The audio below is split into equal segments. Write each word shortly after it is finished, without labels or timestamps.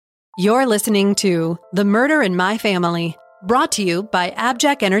You're listening to The Murder in My Family, brought to you by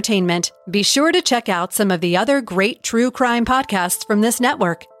Abject Entertainment. Be sure to check out some of the other great true crime podcasts from this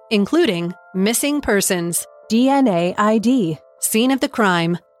network, including Missing Persons, DNA ID, Scene of the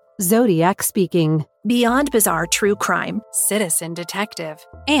Crime, Zodiac Speaking, Beyond Bizarre True Crime, Citizen Detective,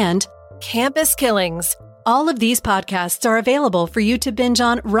 and Campus Killings. All of these podcasts are available for you to binge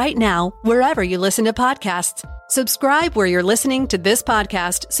on right now, wherever you listen to podcasts. Subscribe where you're listening to this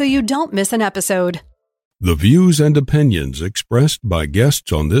podcast so you don't miss an episode. The views and opinions expressed by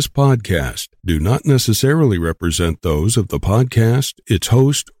guests on this podcast do not necessarily represent those of the podcast, its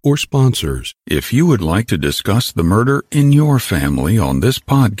host, or sponsors. If you would like to discuss the murder in your family on this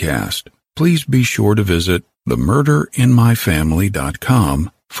podcast, please be sure to visit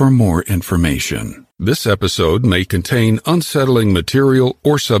themurderinmyfamily.com for more information. This episode may contain unsettling material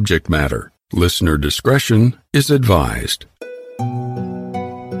or subject matter. Listener discretion is advised.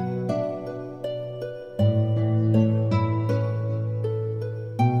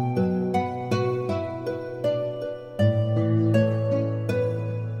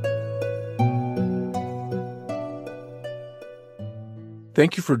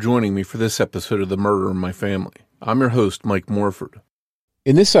 Thank you for joining me for this episode of The Murder in My Family. I'm your host, Mike Morford.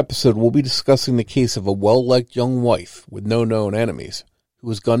 In this episode, we'll be discussing the case of a well-liked young wife with no known enemies who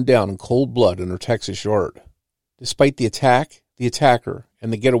was gunned down in cold blood in her Texas yard. Despite the attack, the attacker,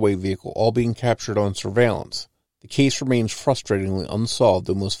 and the getaway vehicle all being captured on surveillance, the case remains frustratingly unsolved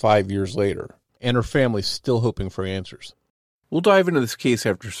almost 5 years later, and her family's still hoping for answers. We'll dive into this case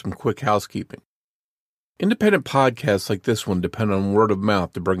after some quick housekeeping. Independent podcasts like this one depend on word of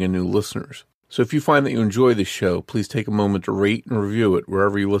mouth to bring in new listeners. So if you find that you enjoy this show, please take a moment to rate and review it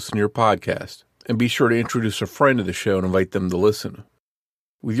wherever you listen to your podcast. And be sure to introduce a friend to the show and invite them to listen.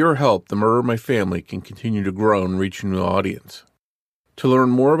 With your help, The Murder in My Family can continue to grow and reach a new audience. To learn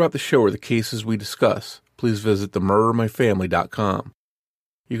more about the show or the cases we discuss, please visit themurderinmyfamily.com.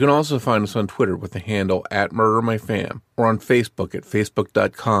 You can also find us on Twitter with the handle @MurderMyFam or on Facebook at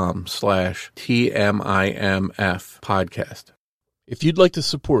facebook.com/TMIMF podcast. If you'd like to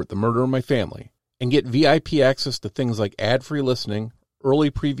support The Murder in My Family and get VIP access to things like ad-free listening, early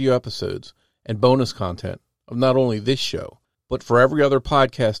preview episodes, and bonus content of not only this show, but for every other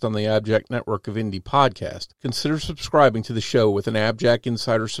podcast on the Abject network of indie podcasts, consider subscribing to the show with an Abject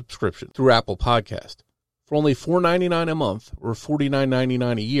Insider subscription through Apple Podcast. For only $4.99 a month or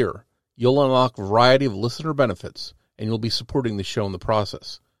 $49.99 a year, you'll unlock a variety of listener benefits, and you'll be supporting the show in the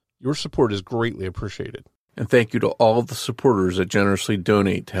process. Your support is greatly appreciated. And thank you to all of the supporters that generously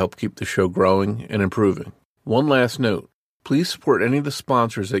donate to help keep the show growing and improving. One last note. Please support any of the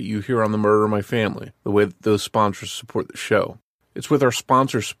sponsors that you hear on The Murder in My Family, the way that those sponsors support the show. It's with our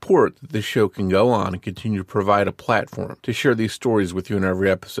sponsor support that this show can go on and continue to provide a platform to share these stories with you in every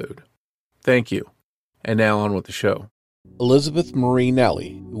episode. Thank you. And now on with the show. Elizabeth Marie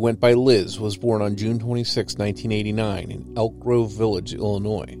Nellie, who went by Liz, was born on June 26, 1989 in Elk Grove Village,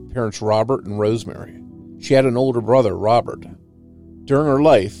 Illinois. Parents Robert and Rosemary. She had an older brother, Robert. During her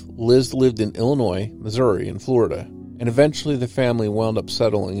life, Liz lived in Illinois, Missouri, and Florida, and eventually the family wound up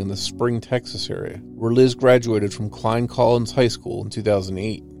settling in the Spring, Texas area, where Liz graduated from Klein Collins High School in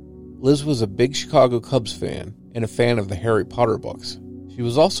 2008. Liz was a big Chicago Cubs fan and a fan of the Harry Potter books. She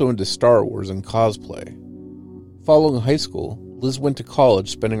was also into Star Wars and cosplay. Following high school, Liz went to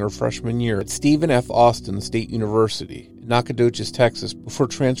college, spending her freshman year at Stephen F. Austin State University in Nacogdoches, Texas, before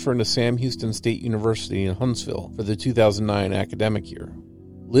transferring to Sam Houston State University in Huntsville for the 2009 academic year.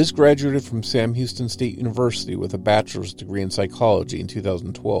 Liz graduated from Sam Houston State University with a bachelor's degree in psychology in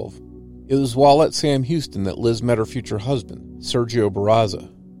 2012. It was while at Sam Houston that Liz met her future husband, Sergio Barraza.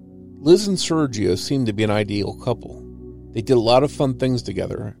 Liz and Sergio seemed to be an ideal couple. They did a lot of fun things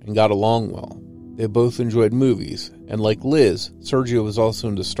together and got along well. They both enjoyed movies, and like Liz, Sergio was also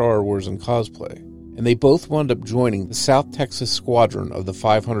into Star Wars and cosplay, and they both wound up joining the South Texas Squadron of the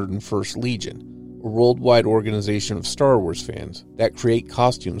 501st Legion, a worldwide organization of Star Wars fans that create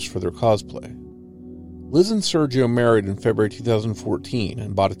costumes for their cosplay. Liz and Sergio married in February 2014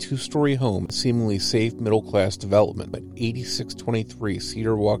 and bought a two-story home, a seemingly safe middle-class development at 8623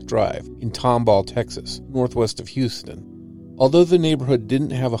 Cedar Walk Drive in Tomball, Texas, northwest of Houston. Although the neighborhood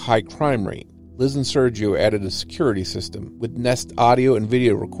didn't have a high crime rate, Liz and Sergio added a security system with Nest audio and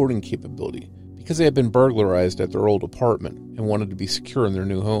video recording capability because they had been burglarized at their old apartment and wanted to be secure in their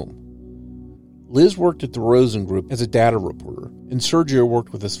new home. Liz worked at the Rosen Group as a data reporter, and Sergio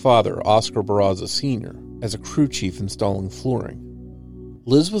worked with his father, Oscar Barraza Sr., as a crew chief installing flooring.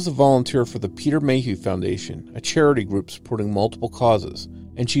 Liz was a volunteer for the Peter Mayhew Foundation, a charity group supporting multiple causes,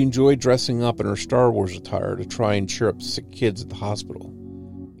 and she enjoyed dressing up in her Star Wars attire to try and cheer up sick kids at the hospital.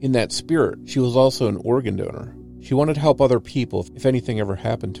 In that spirit, she was also an organ donor. She wanted to help other people if anything ever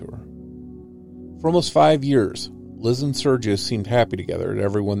happened to her. For almost 5 years, Liz and Sergio seemed happy together to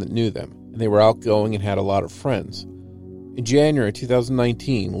everyone that knew them, and they were outgoing and had a lot of friends. In January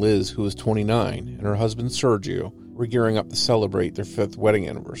 2019, Liz, who was 29, and her husband Sergio were gearing up to celebrate their 5th wedding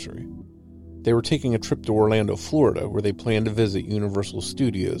anniversary. They were taking a trip to Orlando, Florida, where they planned to visit Universal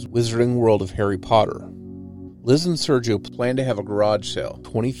Studios' Wizarding World of Harry Potter. Liz and Sergio planned to have a garage sale,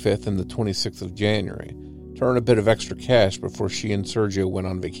 25th and the 26th of January, to earn a bit of extra cash before she and Sergio went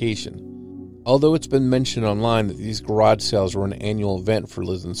on vacation. Although it's been mentioned online that these garage sales were an annual event for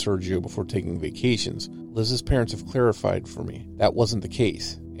Liz and Sergio before taking vacations, Liz's parents have clarified for me that wasn't the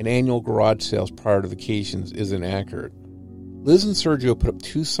case. An annual garage sales prior to vacations isn't accurate. Liz and Sergio put up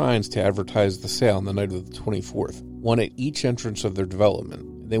 2 signs to advertise the sale on the night of the 24th, one at each entrance of their development,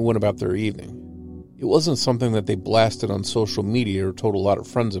 and they went about their evening. It wasn't something that they blasted on social media or told a lot of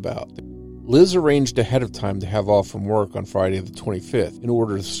friends about. Liz arranged ahead of time to have off from work on Friday the 25th in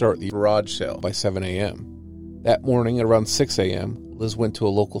order to start the garage sale by 7 a.m. That morning at around 6 a.m., Liz went to a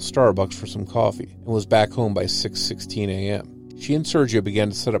local Starbucks for some coffee and was back home by 6:16 a.m. She and Sergio began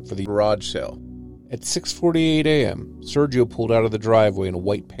to set up for the garage sale. At 6:48 a.m., Sergio pulled out of the driveway in a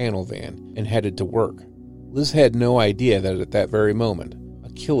white panel van and headed to work. Liz had no idea that at that very moment,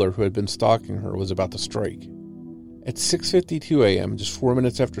 a killer who had been stalking her was about to strike. At 6:52 a.m., just 4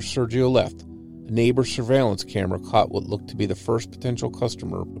 minutes after Sergio left, a neighbor's surveillance camera caught what looked to be the first potential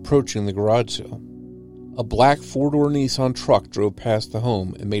customer approaching the garage sale. A black 4-door Nissan truck drove past the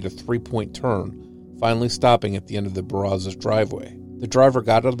home and made a 3-point turn, finally stopping at the end of the Barraza's driveway. The driver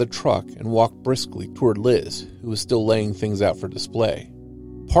got out of the truck and walked briskly toward Liz, who was still laying things out for display.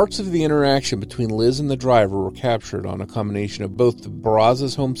 Parts of the interaction between Liz and the driver were captured on a combination of both the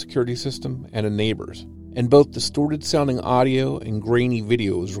Barraza's home security system and a neighbor's, and both distorted-sounding audio and grainy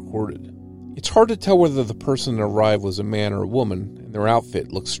video was recorded. It's hard to tell whether the person that arrived was a man or a woman, and their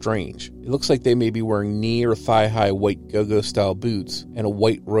outfit looks strange. It looks like they may be wearing knee or thigh-high white go-go-style boots and a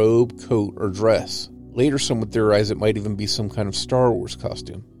white robe, coat, or dress. Later, some would theorize it might even be some kind of Star Wars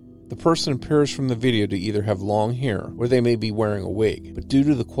costume. The person appears from the video to either have long hair or they may be wearing a wig, but due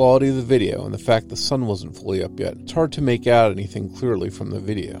to the quality of the video and the fact the sun wasn't fully up yet, it's hard to make out anything clearly from the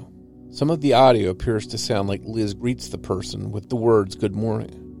video. Some of the audio appears to sound like Liz greets the person with the words, "Good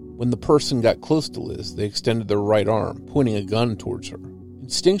morning." When the person got close to Liz, they extended their right arm, pointing a gun towards her.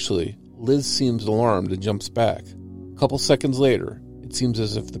 Instinctually, Liz seems alarmed and jumps back. A couple seconds later, it seems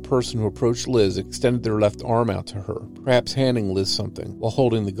as if the person who approached Liz extended their left arm out to her, perhaps handing Liz something while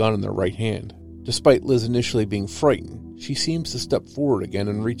holding the gun in their right hand. Despite Liz initially being frightened, she seems to step forward again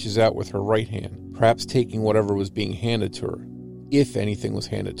and reaches out with her right hand, perhaps taking whatever was being handed to her, if anything was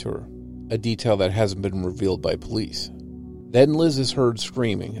handed to her, a detail that hasn't been revealed by police. Then Liz is heard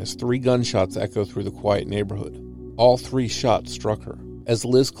screaming as 3 gunshots echo through the quiet neighborhood. All 3 shots struck her. As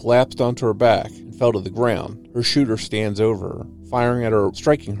Liz collapsed onto her back and fell to the ground, her shooter stands over her, firing at her,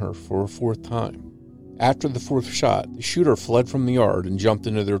 striking her for a 4th time. After the 4th shot, the shooter fled from the yard and jumped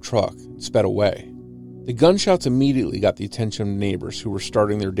into their truck and sped away. The gunshots immediately got the attention of neighbors who were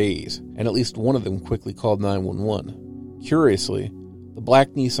starting their days, and at least one of them quickly called 911. Curiously, the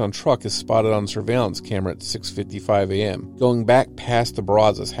black Nissan truck is spotted on surveillance camera at 6:55 a.m., going back past the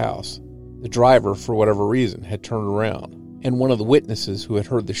Barraza's house. The driver, for whatever reason, had turned around, and one of the witnesses who had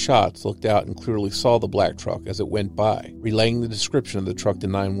heard the shots looked out and clearly saw the black truck as it went by, relaying the description of the truck to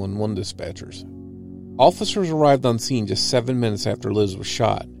 911 dispatchers. Officers arrived on scene just 7 minutes after Liz was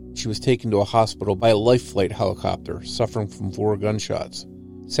shot. She was taken to a hospital by a life flight helicopter, suffering from 4 gunshots.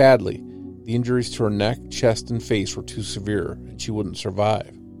 Sadly, the injuries to her neck, chest, and face were too severe, and she wouldn't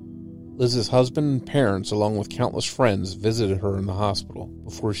survive. Liz's husband and parents, along with countless friends, visited her in the hospital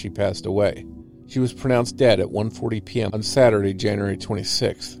before she passed away. She was pronounced dead at 1:40 p.m. on Saturday, January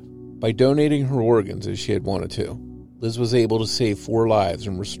 26th. By donating her organs as she had wanted to, Liz was able to save 4 lives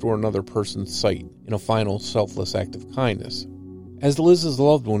and restore another person's sight in a final selfless act of kindness. As Liz's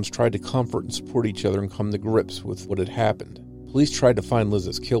loved ones tried to comfort and support each other and come to grips with what had happened, police tried to find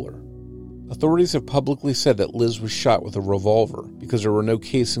Liz's killer. Authorities have publicly said that Liz was shot with a revolver because there were no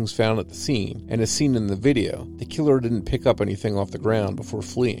casings found at the scene, and as seen in the video, the killer didn't pick up anything off the ground before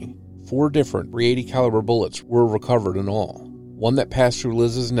fleeing. 4 different .380 caliber bullets were recovered in all, 1 that passed through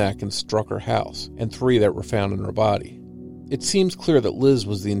Liz's neck and struck her house, and 3 that were found in her body. It seems clear that Liz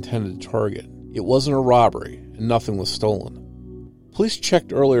was the intended target. It wasn't a robbery, and nothing was stolen. Police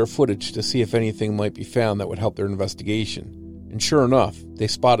checked earlier footage to see if anything might be found that would help their investigation, and sure enough, they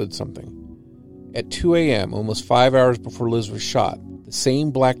spotted something. At 2 a.m., almost 5 hours before Liz was shot, the same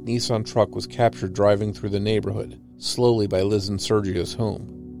black Nissan truck was captured driving through the neighborhood, slowly by Liz and Sergio's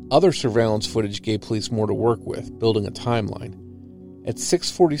home. Other surveillance footage gave police more to work with, building a timeline. At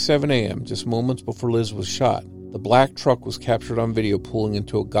 6:47 a.m., just moments before Liz was shot, the black truck was captured on video pulling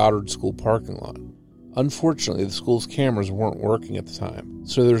into a Goddard School parking lot. Unfortunately, the school's cameras weren't working at the time,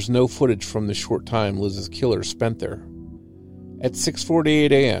 so there's no footage from the short time Liz's killer spent there. At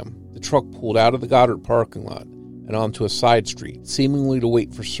 6:48 a.m., the truck pulled out of the Goddard parking lot and onto a side street, seemingly to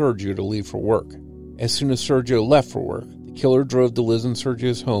wait for Sergio to leave for work. As soon as Sergio left for work, the killer drove to Liz and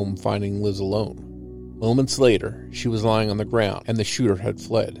Sergio's home, finding Liz alone. Moments later, she was lying on the ground, and the shooter had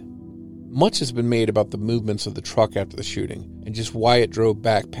fled. Much has been made about the movements of the truck after the shooting, and just why it drove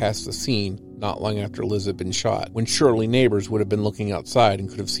back past the scene not long after Liz had been shot, when surely neighbors would have been looking outside and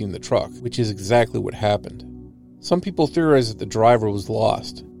could have seen the truck, which is exactly what happened. Some people theorize that the driver was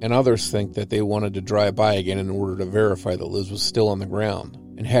lost, and others think that they wanted to drive by again in order to verify that Liz was still on the ground,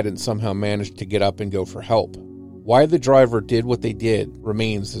 and hadn't somehow managed to get up and go for help. Why the driver did what they did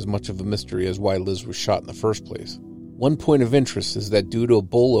remains as much of a mystery as why Liz was shot in the first place. One point of interest is that due to a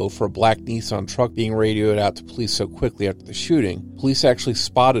BOLO for a black Nissan truck being radioed out to police so quickly after the shooting, police actually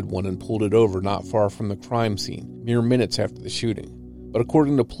spotted one and pulled it over not far from the crime scene, mere minutes after the shooting. But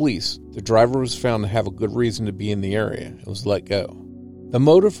according to police, the driver was found to have a good reason to be in the area and was let go. The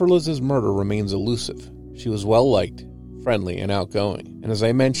motive for Liz's murder remains elusive. She was well-liked, friendly, and outgoing, and as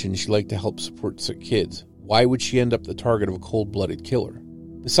I mentioned, she liked to help support sick kids. Why would she end up the target of a cold-blooded killer?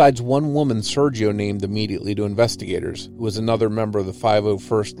 Besides one woman Sergio named immediately to investigators, who was another member of the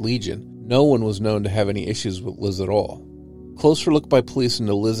 501st Legion, no one was known to have any issues with Liz at all. Closer look by police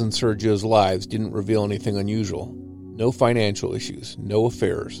into Liz and Sergio's lives didn't reveal anything unusual. No financial issues, no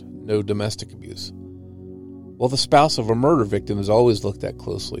affairs, no domestic abuse. While the spouse of a murder victim is always looked at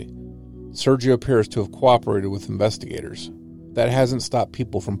closely, Sergio appears to have cooperated with investigators. That hasn't stopped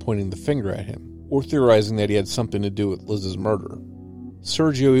people from pointing the finger at him, or theorizing that he had something to do with Liz's murder.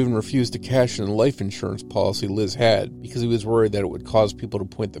 Sergio even refused to cash in the life insurance policy Liz had because he was worried that it would cause people to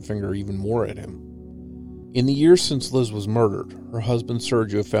point the finger even more at him. In the years since Liz was murdered, her husband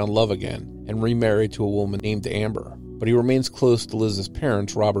Sergio found love again and remarried to a woman named Amber, but he remains close to Liz's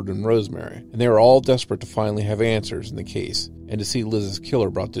parents, Robert and Rosemary, and they are all desperate to finally have answers in the case and to see Liz's killer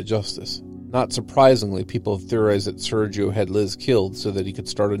brought to justice. Not surprisingly, people have theorized that Sergio had Liz killed so that he could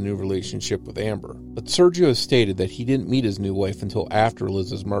start a new relationship with Amber. But Sergio has stated that he didn't meet his new wife until after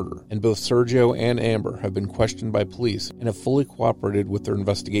Liz's murder, and both Sergio and Amber have been questioned by police and have fully cooperated with their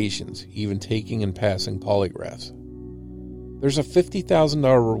investigations, even taking and passing polygraphs. There's a $50,000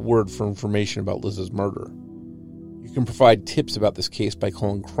 reward for information about Liz's murder. You can provide tips about this case by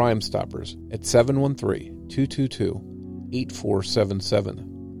calling Crime Stoppers at 713-222-8477.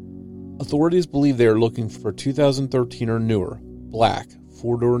 Authorities believe they are looking for a 2013 or newer, black,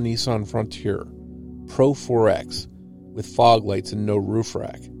 four-door Nissan Frontier Pro 4X with fog lights and no roof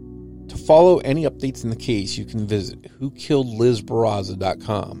rack. To follow any updates in the case, you can visit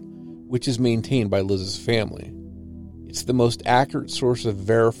whokilledlizbarraza.com, which is maintained by Liz's family. It's the most accurate source of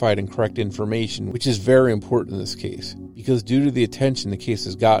verified and correct information, which is very important in this case, because due to the attention the case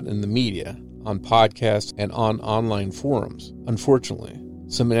has gotten in the media, on podcasts, and on online forums, unfortunately,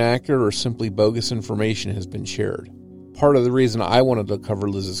 some inaccurate or simply bogus information has been shared. Part of the reason I wanted to cover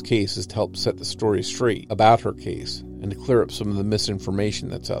Liz's case is to help set the story straight about her case and to clear up some of the misinformation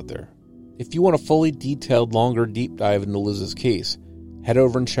that's out there. If you want a fully detailed, longer deep dive into Liz's case, head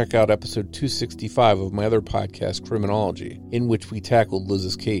over and check out episode 265 of my other podcast, Criminology, in which we tackled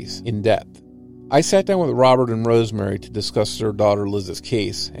Liz's case in depth. I sat down with Robert and Rosemary to discuss their daughter Liz's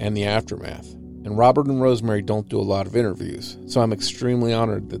case and the aftermath. And Robert and Rosemary don't do a lot of interviews, so I'm extremely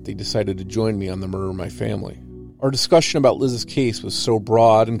honored that they decided to join me on The Murder of My Family. Our discussion about Liz's case was so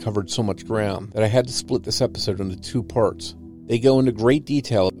broad and covered so much ground that I had to split this episode into two parts. They go into great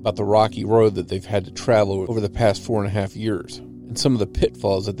detail about the rocky road that they've had to travel over the past 4.5 years, and some of the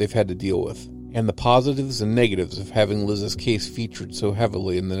pitfalls that they've had to deal with, and the positives and negatives of having Liz's case featured so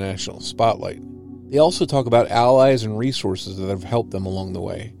heavily in the national spotlight. They also talk about allies and resources that have helped them along the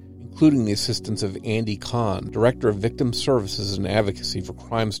way, including the assistance of Andy Kahn, Director of Victim Services and Advocacy for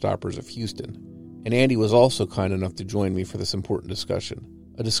Crime Stoppers of Houston. And Andy was also kind enough to join me for this important discussion,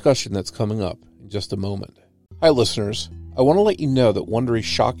 a discussion that's coming up in just a moment. Hi listeners, I want to let you know that Wondery's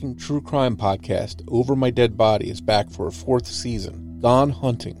shocking true crime podcast, Over My Dead Body, is back for a 4th season, Gone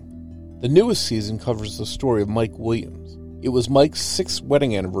Hunting. The newest season covers the story of Mike Williams. It was Mike's 6th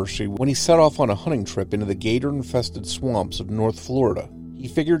wedding anniversary when he set off on a hunting trip into the gator-infested swamps of North Florida. He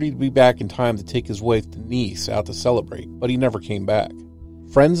figured he'd be back in time to take his wife Denise out to celebrate, but he never came back.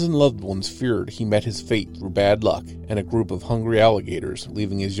 Friends and loved ones feared he met his fate through bad luck and a group of hungry alligators,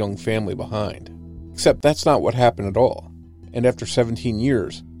 leaving his young family behind. Except that's not what happened at all. And after 17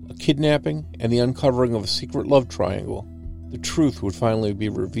 years, kidnapping and the uncovering of a secret love triangle, the truth would finally be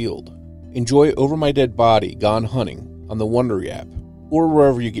revealed. Enjoy Over My Dead Body Gone Hunting on the Wondery app or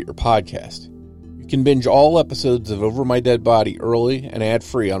wherever you get your podcast. You can binge all episodes of Over My Dead Body early and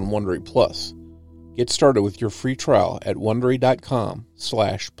ad-free on Wondery Plus. Get started with your free trial at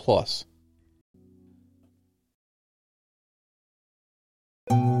Wondery.com/plus.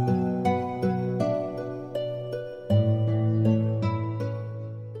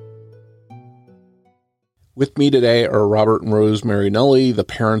 With me today are Robert and Rosemary Nully, the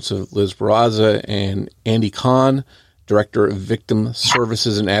parents of Liz Barraza, and Andy Kahn, Director of Victim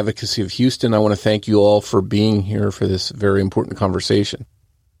Services and Advocacy of Houston. I want to thank you all for being here for this very important conversation.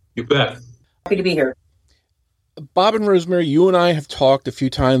 You bet. Happy to be here. Bob and Rosemary, you and I have talked a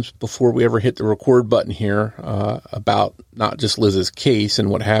few times before we ever hit the record button here about not just Liz's case and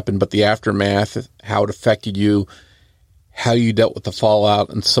what happened, but the aftermath, how it affected you, how you dealt with the fallout,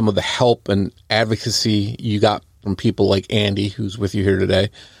 and some of the help and advocacy you got from people like Andy, who's with you here today.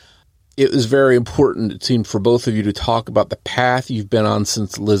 It was very important, it seemed, for both of you to talk about the path you've been on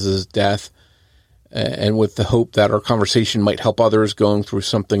since Liz's death, and with the hope that our conversation might help others going through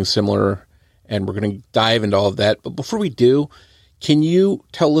something similar. And we're going to dive into all of that. But before we do, can you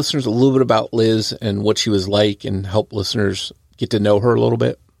tell listeners a little bit about Liz and what she was like and help listeners get to know her a little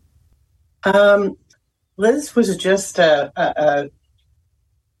bit? Liz was just a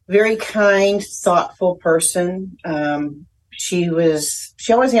very kind, thoughtful person. She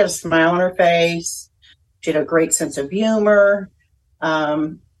always had a smile on her face. She had a great sense of humor.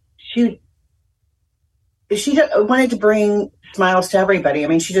 She wanted to bring smiles to everybody. I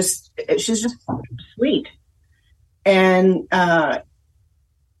mean, she's just sweet. And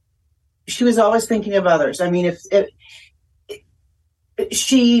she was always thinking of others. I mean, if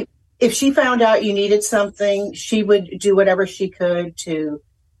she found out you needed something, she would do whatever she could to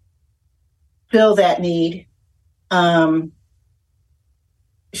fill that need.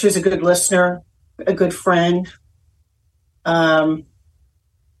 She was a good listener, a good friend.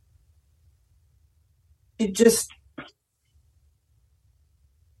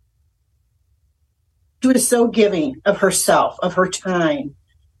 She was so giving of herself, of her time.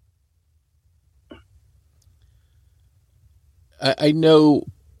 I know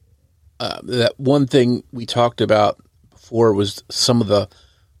that one thing we talked about before was some of the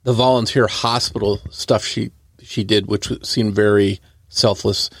volunteer hospital stuff she did, which seemed very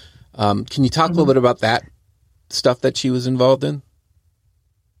selfless. Can you talk a little bit about that stuff that she was involved in?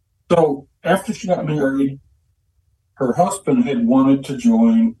 So after she got married, her husband had wanted to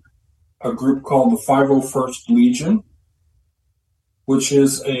join a group called the 501st Legion, which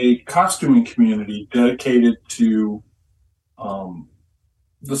is a costuming community dedicated to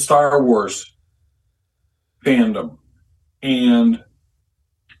the Star Wars fandom. And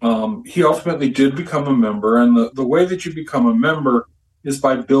he ultimately did become a member. And the way that you become a member is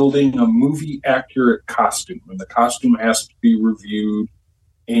by building a movie-accurate costume. And the costume has to be reviewed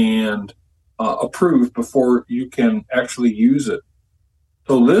and approved before you can actually use it.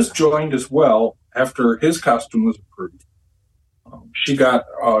 So Liz joined as well after his costume was approved. She got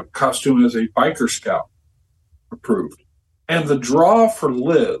a costume as a biker scout approved. And the draw for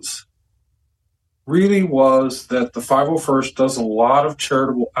Liz really was that the 501st does a lot of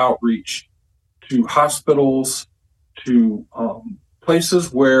charitable outreach to hospitals, to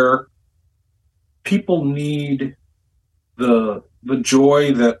places where people need the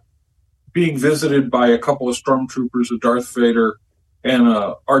joy that being visited by a couple of stormtroopers, a Darth Vader, and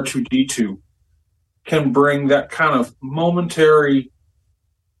a R2-D2 can bring that kind of momentary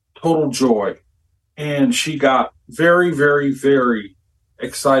total joy. And she got very, very, very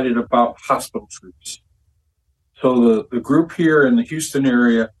excited about hospital trips. So the group here in the Houston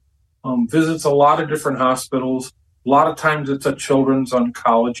area visits a lot of different hospitals. A lot of times it's a children's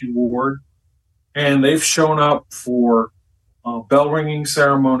oncology ward. And they've shown up for bell ringing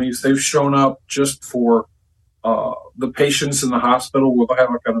ceremonies. They've shown up just for the patients in the hospital. We'll have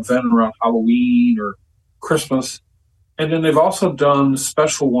like an event around Halloween or Christmas. And then they've also done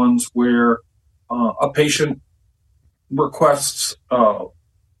special ones where a patient requests a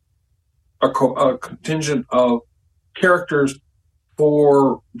contingent of characters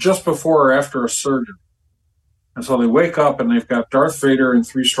for just before or after a surgery. And so they wake up and they've got Darth Vader and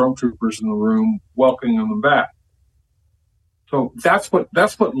 3 stormtroopers in the room welcoming them back. So that's what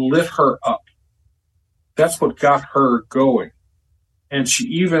lit her up. That's what got her going. And she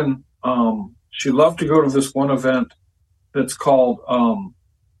even, she loved to go to this one event that's called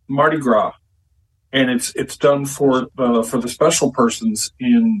Mardi Gras. And it's done for the special persons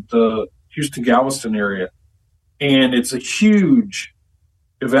in the Houston, Galveston area. And it's a huge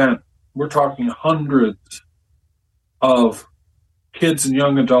event, we're talking hundreds of kids and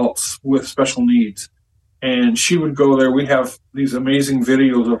young adults with special needs. And she would go there. We have these amazing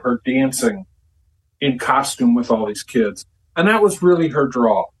videos of her dancing in costume with all these kids. And that was really her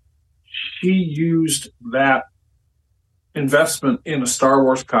draw. She used that investment in a Star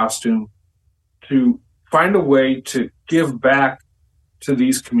Wars costume to find a way to give back to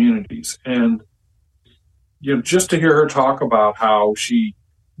these communities. And just to hear her talk about how she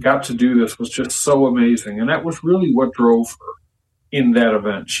got to do this was just so amazing. And that was really what drove her in that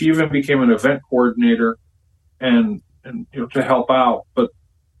event. She even became an event coordinator and to help out. But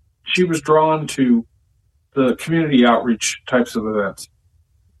she was drawn to the community outreach types of events.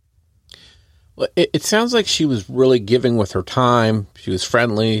 Well, it sounds like she was really giving with her time. She was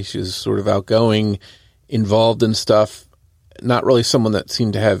friendly. She was sort of outgoing, involved in stuff. Not really someone that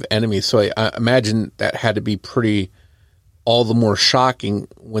seemed to have enemies. So I imagine that had to be pretty, all the more shocking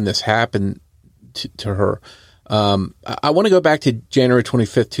when this happened to her. I want to go back to January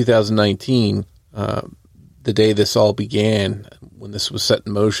 25th, 2019, the day this all began, when this was set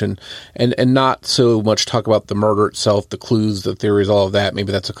in motion, and not so much talk about the murder itself, the clues, the theories, all of that.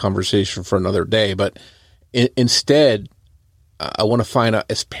 Maybe that's a conversation for another day. But instead, I want to find out,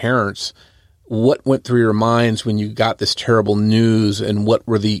 as parents, what went through your minds when you got this terrible news, and what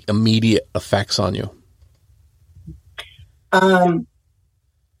were the immediate effects on you? I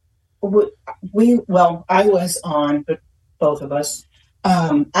was on, but both of us,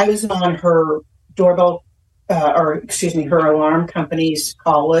 I was on her doorbell, her alarm company's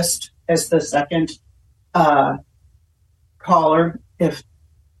call list as the second caller if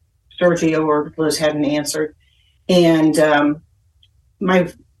Sergio or Liz hadn't answered. And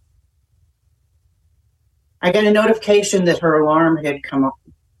I got a notification that her alarm had gone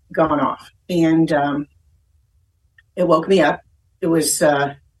off, and it woke me up. It was,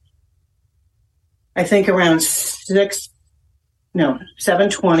 I think around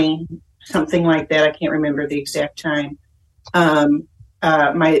 7:20, something like that. I can't remember the exact time. I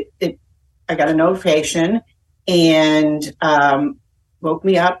got a notification and woke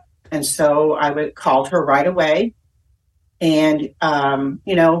me up, and so I called her right away. And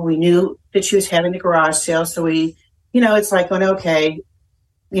we knew that she was having the garage sale, so we, it's like, okay,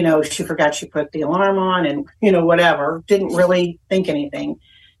 she forgot she put the alarm on, and whatever. Didn't really think anything,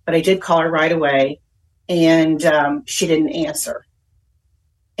 but I did call her right away, and she didn't answer.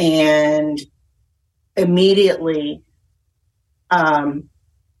 And immediately, I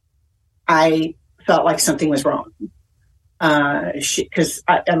felt like something was wrong. Because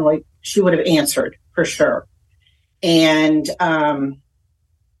I'm like, she would have answered for sure. And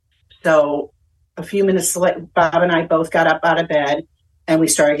so a few minutes later, Bob and I both got up out of bed, and we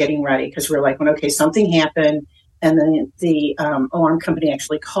started getting ready, because we were like, okay, something happened. And then the alarm company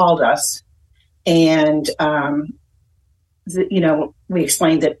actually called us, and we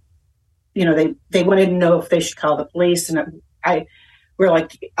explained that, they wanted to know if they should call the police. And we're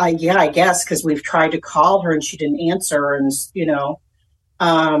like, yeah, I guess, because we've tried to call her and she didn't answer. And,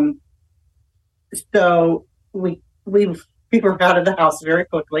 so we were out of the house very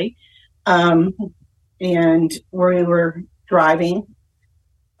quickly. And we were driving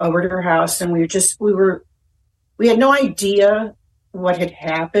over to her house, and we had no idea what had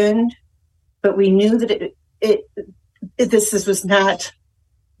happened, but we knew that this was not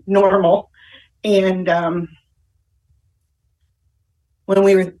normal. And when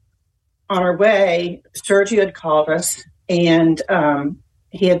we were on our way, Sergio had called us, and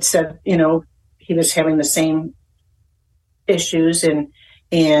he had said, he was having the same issues, and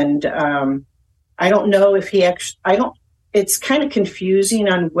I don't know if he actually, it's kind of confusing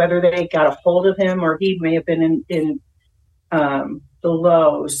on whether they got a hold of him or he may have been in the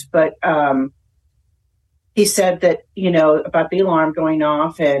lows, but he said that, about the alarm going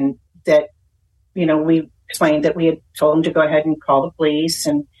off, and that, we explained that we had told him to go ahead and call the police,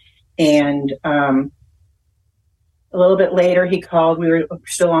 and a little bit later he called. We were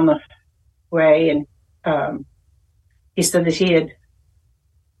still on the way, and he said that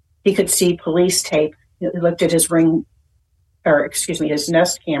he could see police tape. He looked at his his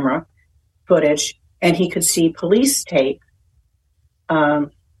Nest camera footage, and he could see police tape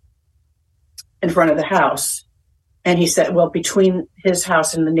in front of the house. And he said, well, between his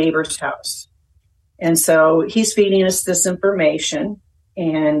house and the neighbor's house. And so he's feeding us this information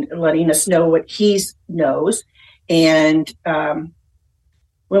and letting us know what he knows. And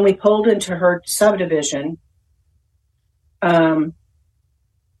when we pulled into her subdivision,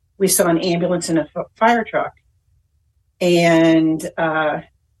 we saw an ambulance and a fire truck. And I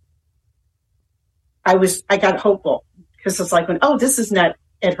got hopeful, because it's like, this is not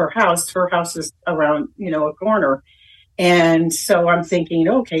at her house. Her house is around, a corner. And so I'm thinking,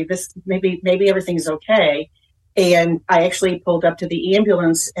 okay, this maybe everything's okay. And I actually pulled up to the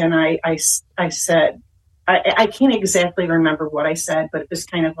ambulance, and I said, I can't exactly remember what I said, but it was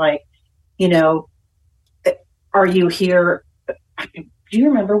kind of like, are you here? Do you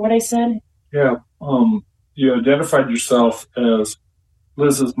remember what I said? Yeah. You identified yourself as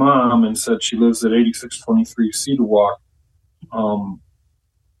Liz's mom and said she lives at 8623 Cedar Walk.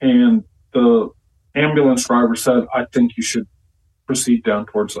 And the ambulance driver said, I think you should proceed down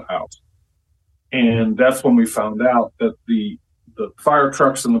towards the house. And that's when we found out that the fire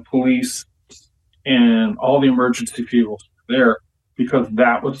trucks and the police and all the emergency vehicles were there, because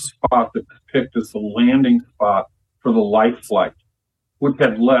that was the spot that was picked as the landing spot for the life flight, which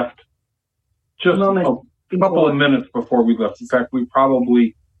had left just a couple of minutes before we left. In fact, we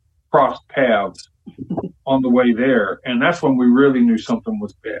probably crossed paths on the way there. And that's when we really knew something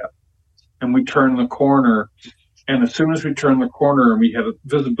was bad. And we turned the corner. And as soon as we turned the corner and we had a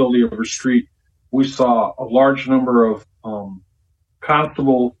visibility over the street, we saw a large number of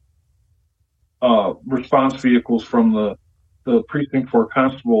constable response vehicles from the Precinct 4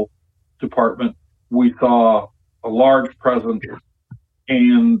 Constable Department. We saw a large presence,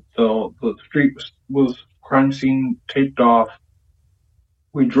 and the street was crime scene taped off.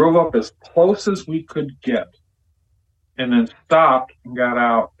 We drove up as close as we could get, and then stopped and got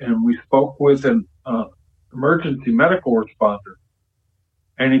out, and we spoke with an emergency medical responder.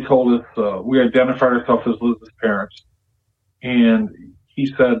 And he told us, we identified ourselves as Liz's parents. And he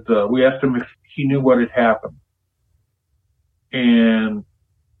said, we asked him if he knew what had happened. And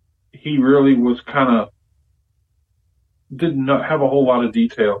he really was didn't have a whole lot of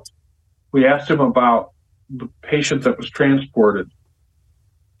details. We asked him about the patient that was transported.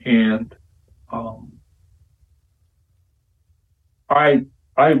 And I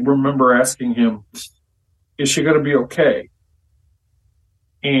remember asking him, is she going to be okay?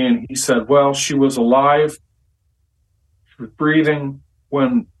 And he said, well, she was alive. She was breathing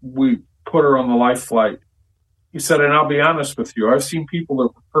when we put her on the life flight. He said, and I'll be honest with you, I've seen people that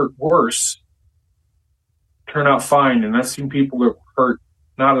were hurt worse turn out fine, and I've seen people that were hurt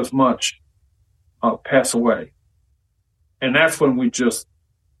not as much pass away. And that's when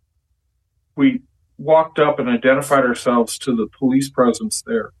we walked up and identified ourselves to the police presence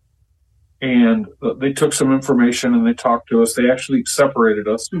there. And they took some information and they talked to us. They actually separated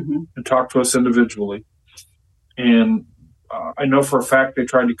us and talked to us individually. And I know for a fact they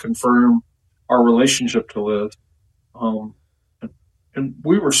tried to confirm our relationship to Liz. And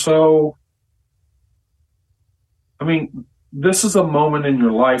we were this is a moment in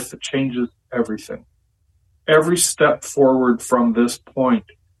your life that changes everything. Every step forward from this point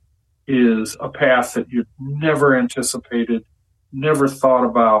is a path that you never anticipated, never thought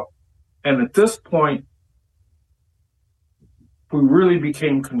about. And at this point, we really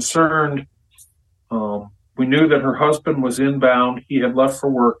became concerned. We knew that her husband was inbound. He had left for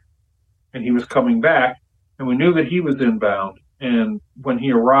work, and he was coming back. And we knew that he was inbound. And when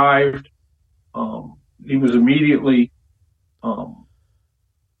he arrived, he was immediately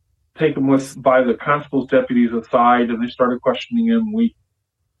taken by the constable's deputies aside, and they started questioning him. We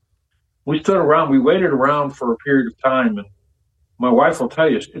stood around. We waited around for a period of time, and my wife will tell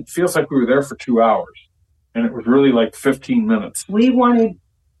you, it feels like we were there for 2 hours, and it was really like 15 minutes. We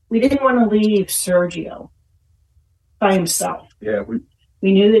didn't want to leave Sergio by himself. Yeah, we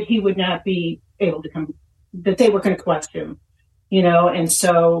knew that he would not be able to come, that they were going to question him, and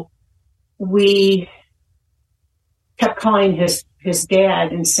so we kept calling his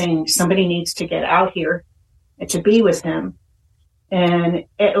dad and saying, somebody needs to get out here and to be with him. And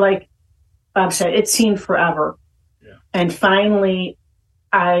it, like Bob said, it seemed forever. And finally,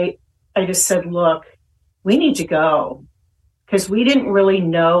 I just said, look, we need to go, because we didn't really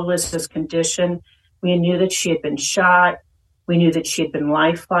know Liz's condition. We knew that she had been shot. We knew that she had been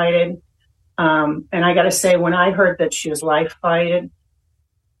life-flighted. And I got to say, when I heard that she was life-flighted,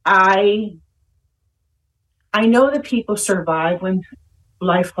 I know that people survive when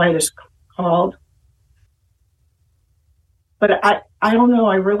life flight is called. But I don't know.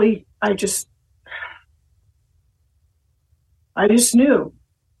 I just knew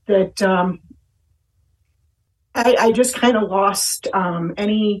that I just kind of lost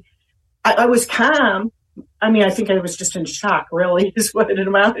I was calm. I mean, I think I was just in shock, really, is what it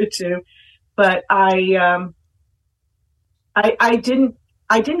amounted to. But I didn't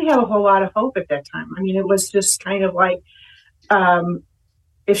have a whole lot of hope at that time. I mean, it was just kind of like,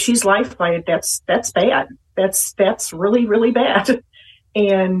 if she's life flighted, that's bad. That's really, really bad.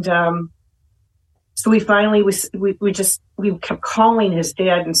 And so we finally we we kept calling his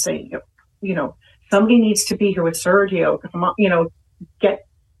dad and saying, you know, somebody needs to be here with Sergio. Come on, you know,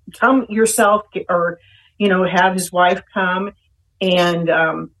 come yourself, or, you know, have his wife come. And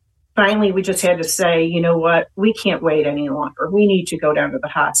finally, we just had to say, you know what, we can't wait any longer. We need to go down to the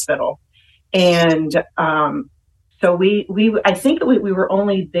hospital. And so I think we were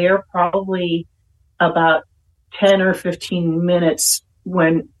only there probably about 10 or 15 minutes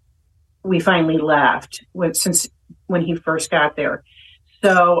when we finally left, when he first got there.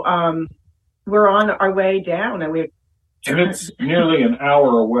 So we're on our way down, and it's nearly an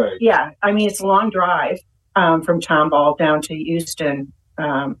hour away. Yeah, I mean, it's a long drive from Tomball down to Houston,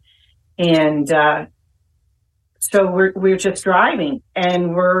 and so we're just driving,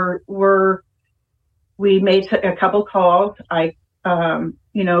 and we made a couple calls,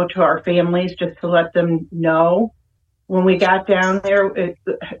 you know, to our families, just to let them know. When we got down there,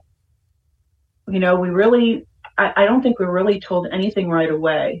 you know, I don't think we really told anything right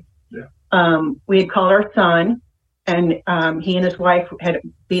away. Yeah. We had called our son, and he and his wife had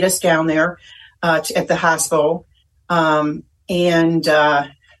beat us down there at the hospital. And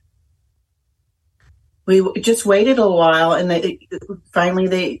we just waited a while, and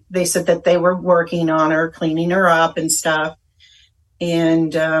finally they said that they were working on her, cleaning her up and stuff.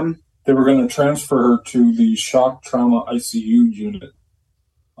 And they were going to transfer her to the shock trauma ICU unit.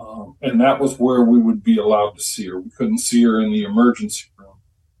 And that was where we would be allowed to see her. We couldn't see her in the emergency room.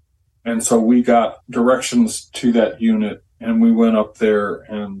 And so we got directions to that unit, and we went up there,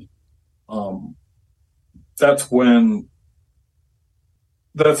 and that's when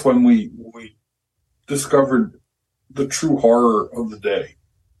we discovered the true horror of the day.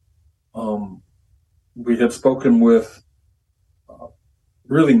 We had spoken with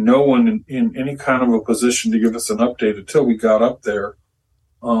really no one in any kind of a position to give us an update until we got up there.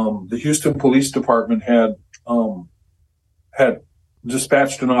 The Houston Police Department had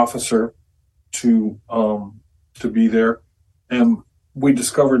dispatched an officer to be there, and we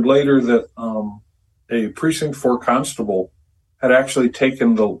discovered later that a precinct 4 constable had actually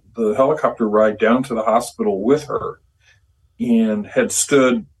taken the helicopter ride down to the hospital with her, and had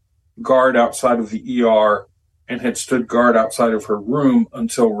stood guard outside of the ER, and had stood guard outside of her room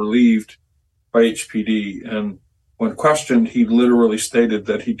until relieved by HPD. And when questioned, he literally stated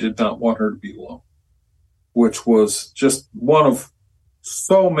that he did not want her to be alone, which was just one of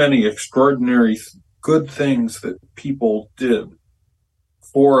so many extraordinary good things that people did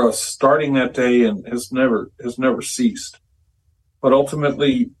for us starting that day, and has never ceased. But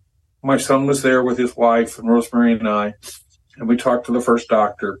ultimately, my son was there with his wife and Rosemary and I, and we talked to the first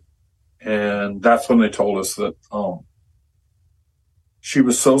doctor, and that's when they told us that she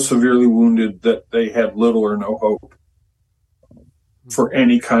was so severely wounded that they had little or no hope for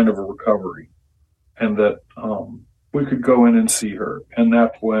any kind of a recovery, and that we could go in and see her. And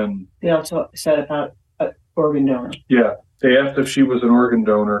that's when they also said about organ donor. Yeah, they asked if she was an organ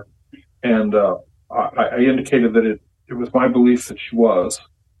donor, and I indicated that it was my belief that she was.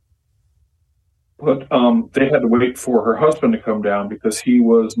 But they had to wait for her husband to come down because he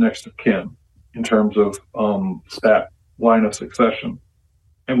was next of kin in terms of that line of succession.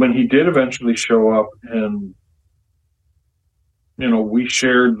 And when he did eventually show up, and we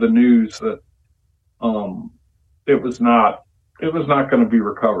shared the news that it was not going to be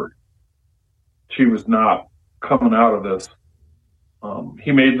recovered. She was not coming out of this.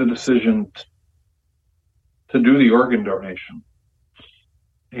 He made the decision to do the organ donation.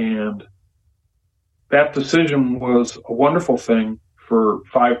 And that decision was a wonderful thing for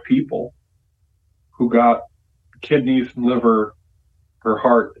 5 people who got kidneys and liver, her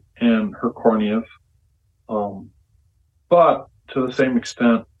heart, and her corneas. But to the same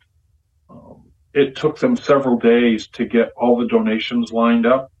extent, it took them several days to get all the donations lined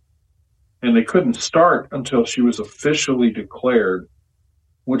up, and they couldn't start until she was officially declared,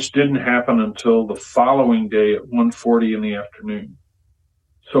 which didn't happen until the following day at 1:40 in the afternoon.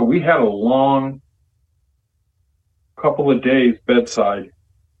 So we had a long couple of days bedside,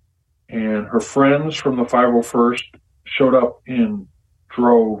 and her friends from the 501st showed up in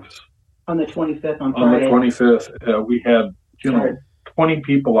droves. On the 25th, on the 25th, we had 20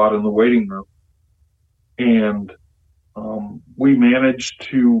 people out in the waiting room, and we managed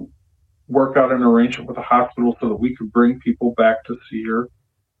to work out an arrangement with the hospital so that we could bring people back to see her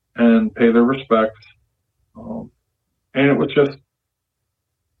and pay their respects. And it was just,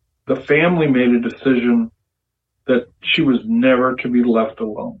 the family made a decision that she was never to be left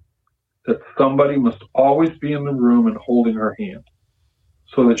alone, that somebody must always be in the room and holding her hand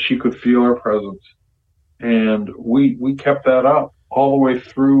so that she could feel our presence. And we kept that up all the way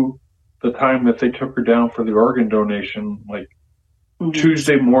through the time that they took her down for the organ donation, like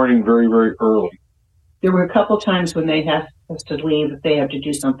Tuesday morning, very, very early. There were a couple times when they had us to leave if they had to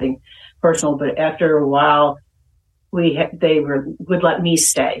do something personal, but after a while, would let me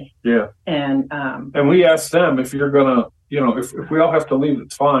stay. Yeah. And we asked them, if you're gonna, if we all have to leave,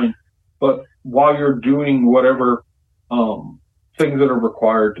 it's fine. But while you're doing whatever things that are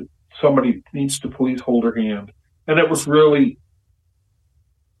required, somebody needs to please hold her hand. And it was really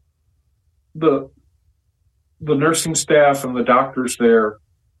the nursing staff and the doctors there,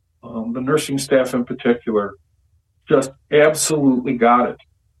 the nursing staff in particular, just absolutely got it.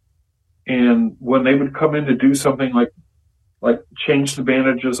 And when they would come in to do something like change the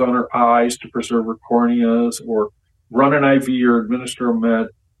bandages on her eyes to preserve her corneas, or run an IV or administer a med,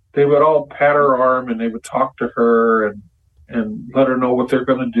 they would all pat her arm and they would talk to her and let her know what they're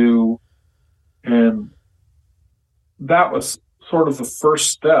going to do. And that was sort of the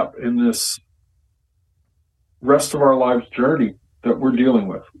first step in this rest of our lives journey that we're dealing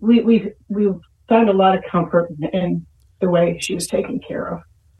with. We found a lot of comfort in the way she was taken care of.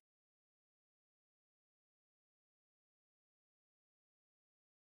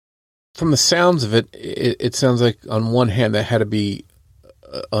 From the sounds of it, it sounds like on one hand that had to be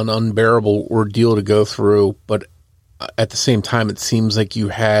an unbearable ordeal to go through, but at the same time, it seems like you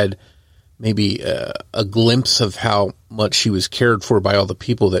had maybe a glimpse of how much she was cared for by all the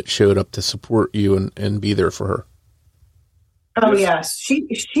people that showed up to support you and be there for her. Oh, yes. She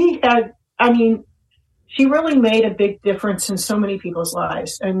had, she really made a big difference in so many people's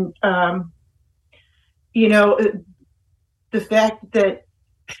lives. And, the fact that,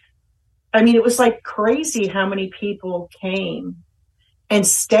 it was like crazy how many people came and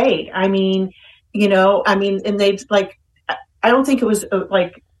stayed. And they I don't think it was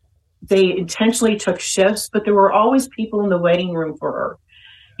they intentionally took shifts, but there were always people in the waiting room for her,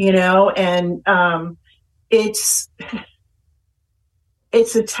 and it's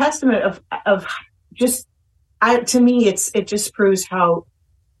a testament of just, to me, it just proves how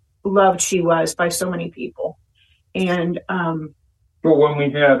loved she was by so many people. And well, when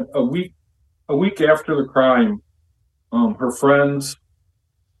we had a week after the crime, her friends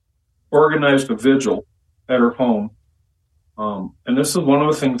organized a vigil at her home. And this is one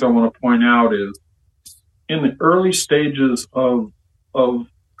of the things I want to point out is in the early stages of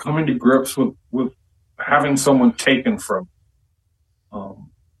coming to grips with having someone taken from,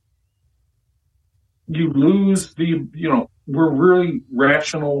 you lose we're really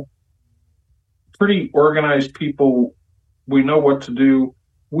rational, pretty organized people. We know what to do.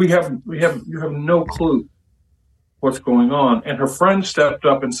 You have no clue what's going on. And her friend stepped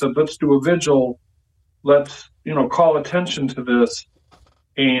up and said, let's do a vigil. Let's, call attention to this.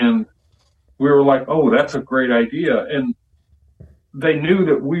 And we were like, oh, that's a great idea. And they knew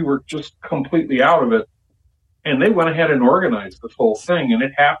that we were just completely out of it. And they went ahead and organized this whole thing. And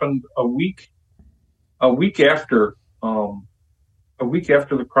it happened a week after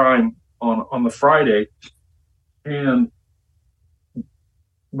the crime on the Friday. And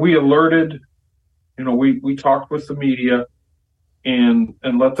we alerted, we talked with the media and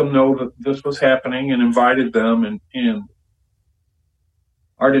let them know that this was happening and invited them. And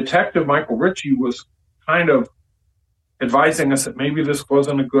our detective, Michael Ritchie, was kind of advising us that maybe this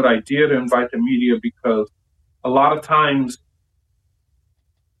wasn't a good idea to invite the media, because a lot of times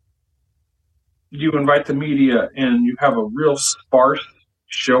you invite the media and you have a real sparse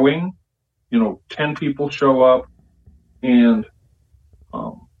showing, 10 people show up, and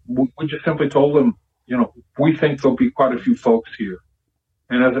we just simply told them, we think there'll be quite a few folks here.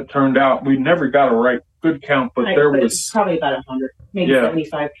 And as it turned out, we never got a good count, but there was probably about 100, maybe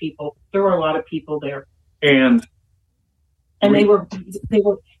 75 people. There were a lot of people there. And it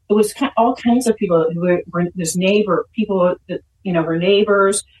was all kinds of people who were this neighbor, people that, her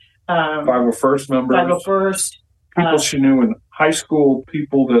neighbors, 501st members, 501st, people she knew in high school,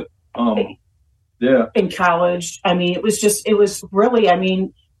 people that, in college. It was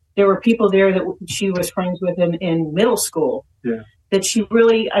really, there were people there that she was friends with in middle school. Yeah. That she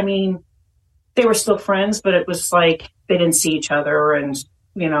really, they were still friends, but it was like they didn't see each other, and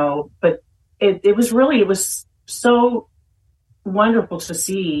but it was so wonderful to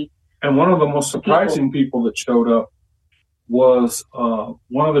see. And one of the most surprising people that showed up was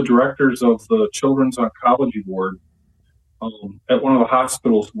one of the directors of the Children's Oncology Ward at one of the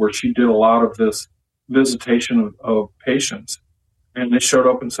hospitals where she did a lot of this visitation of patients. And they showed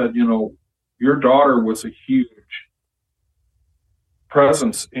up and said, your daughter was a huge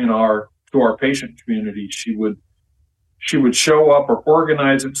presence to our patient community. She would show up or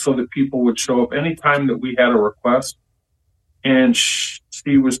organize it so that people would show up anytime that we had a request. And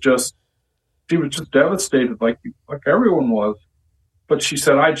she was just she was just devastated, like everyone was. But she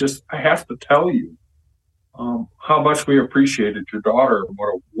said, I have to tell you how much we appreciated your daughter and what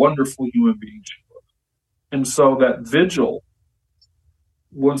a wonderful human being she was. And so that vigil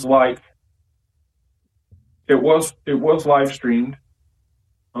was like, it was live streamed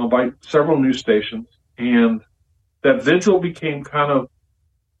by several news stations, and that vigil became kind of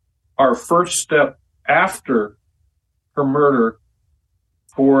our first step after her murder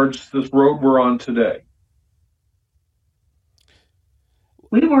towards this road we're on today.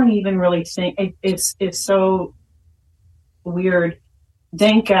 We weren't even really thinking. It's so weird.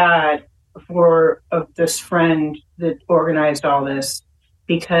 Thank God for this friend that organized all this,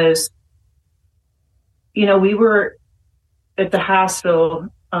 because we were at the hospital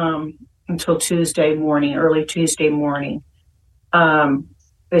until Tuesday morning, early Tuesday morning,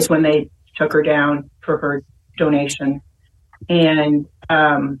 is when they took her down for her donation. And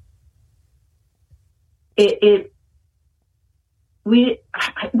we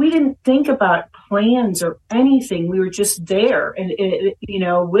didn't think about plans or anything. We were just there and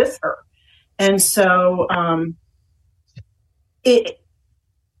with her. And so we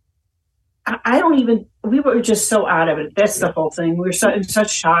were just so out of it. That's the whole thing. We were in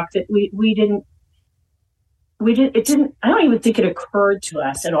such shock that we didn't, I don't even think it occurred to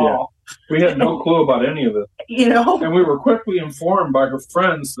us at all. We had no clue about any of it. And we were quickly informed by her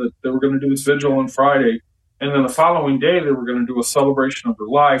friends that they were going to do this vigil on Friday. And then the following day, they were going to do a celebration of her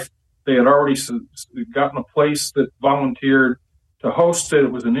life. They had already gotten a place that volunteered to host it.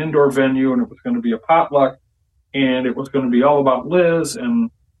 It was an indoor venue, and it was going to be a potluck. And it was going to be all about Liz. And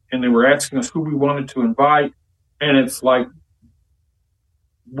they were asking us who we wanted to invite. And it's like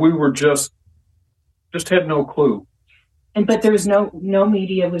we were just had no clue. But there was no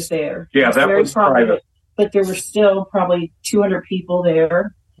media was there. Yeah, that was private. But there were still probably 200 people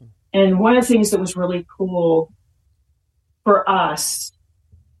there. And one of the things that was really cool for us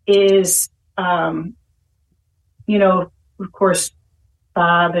is, of course,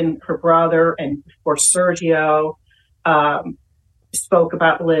 Bob and her brother, and of course Sergio spoke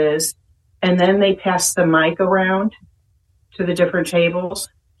about Liz. And then they passed the mic around to the different tables,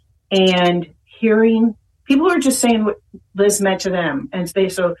 and hearing people were just saying what Liz meant to them. And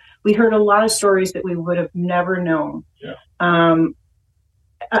so we heard a lot of stories that we would have never known. Yeah.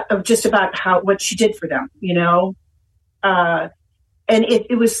 Of just about what she did for them, and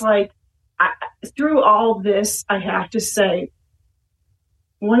it was like, through all this, I have to say,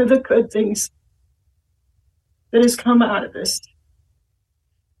 one of the good things that has come out of this,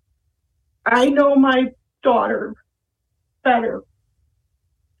 I know my daughter better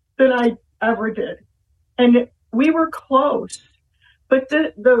than I ever did, and we were close, but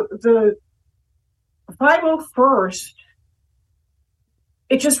the 501st.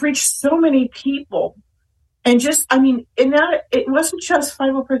 It just reached so many people. And it wasn't just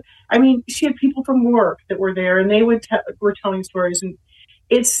 501st. She had people from work that were there, and they were telling stories. And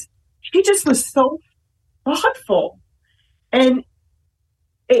she just was so thoughtful. And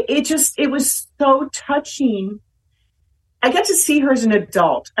it was so touching. I got to see her as an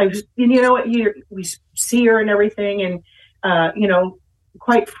adult. We see her and everything, and,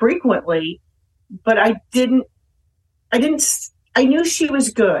 quite frequently, but I knew she was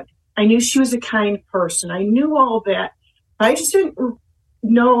good. I knew she was a kind person. I knew all that. I just didn't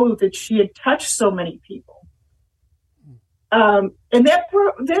know that she had touched so many people. And that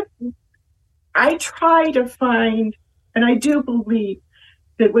I try to find, and I do believe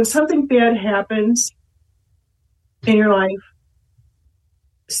that when something bad happens in your life,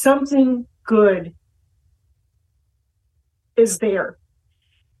 something good is there.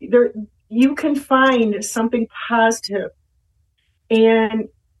 You can find something positive. And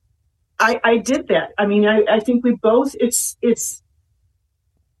I did that. I think we both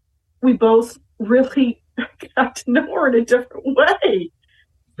really got to know her in a different way.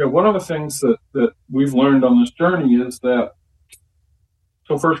 Yeah, one of the things that we've learned on this journey is that,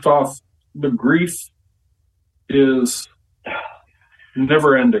 so first off, the grief is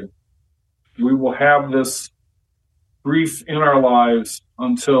never ending. We will have this grief in our lives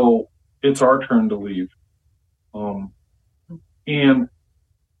until it's our turn to leave. And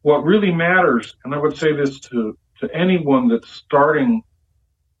what really matters, and I would say this to anyone that's starting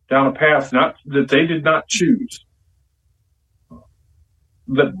down a path not that they did not choose,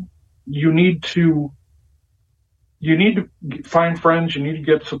 that you need to find friends, you need to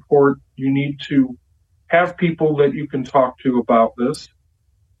get support, you need to have people that you can talk to about this.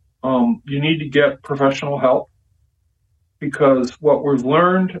 You need to get professional help, because what we've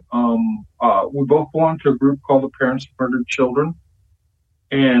learned, we both belong to a group called the Parents of Murdered Children,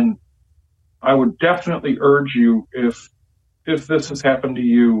 and I would definitely urge you, if this has happened to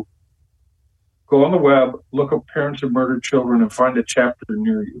you, go on the web, look up Parents of Murdered Children, and find a chapter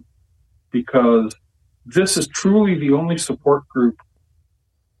near you, because this is truly the only support group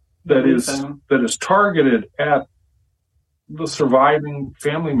that is targeted at the surviving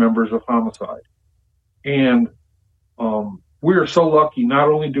family members of homicide. And we are so lucky. Not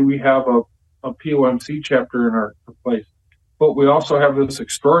only do we have a POMC chapter in our place, but we also have this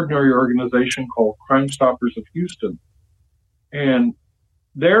extraordinary organization called Crime Stoppers of Houston. And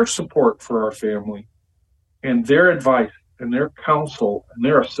their support for our family and their advice and their counsel and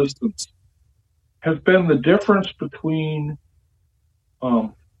their assistance has been the difference between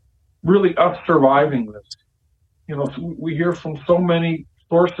really us surviving this. You know, we hear from so many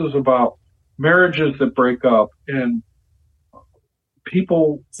sources about marriages that break up and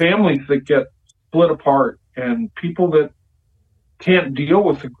families that get split apart, and people that can't deal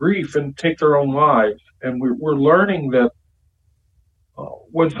with the grief and take their own lives. And we're learning that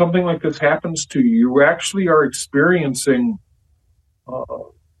when something like this happens to you, you actually are experiencing a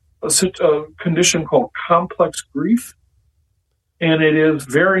condition called complex grief. And it is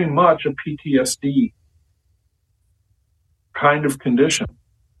very much a PTSD kind of condition.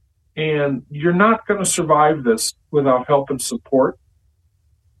 And you're not going to survive this without help and support.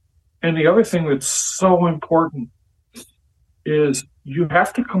 And the other thing that's so important is you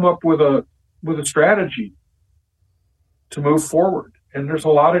have to come up with a strategy to move forward. And there's a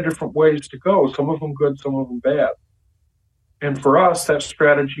lot of different ways to go, some of them good, some of them bad. And for us, that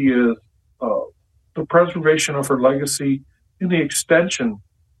strategy is the preservation of her legacy and the extension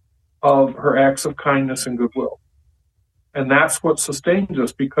of her acts of kindness and goodwill. And that's what sustains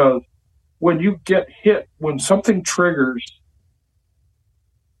us, because when you get hit, when something triggers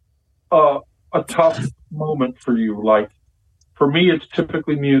a tough moment for you, like for me, it's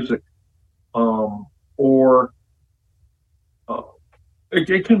typically music, or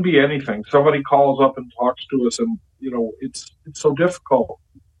it can be anything. Somebody calls up and talks to us, and it's so difficult.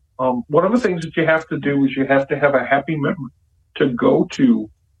 One of the things that you have to do is you have to have a happy memory to go to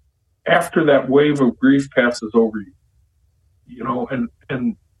after that wave of grief passes over you.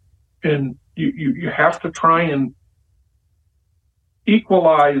 And you have to try and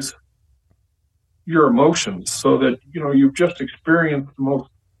equalize your emotions so that you've just experienced the most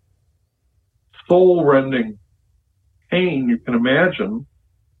soul-rending pain you can imagine.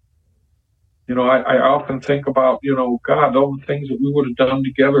 I often think about, God, all the things that we would have done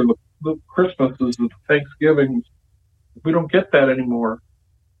together, the Christmases, the Thanksgivings. We don't get that anymore.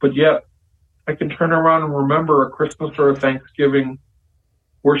 But yet, I can turn around and remember a Christmas or a Thanksgiving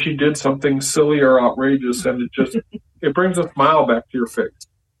where she did something silly or outrageous, and it brings a smile back to your face.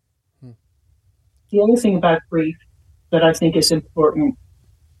 The other thing about grief that I think is important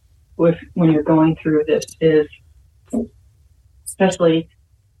when you're going through this is, especially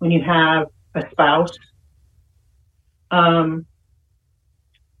when you have a spouse,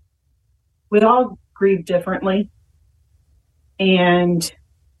 we all grieve differently, and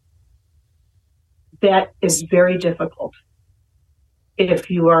that is very difficult if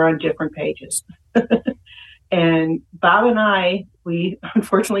you are on different pages. And Bob and I, we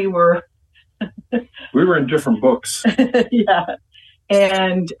unfortunately were we were in different books. Yeah.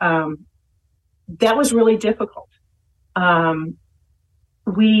 And that was really difficult.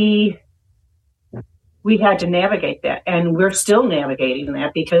 We had to navigate that, and we're still navigating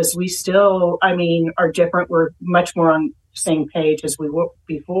that, because we still, are different. We're much more on the same page as we were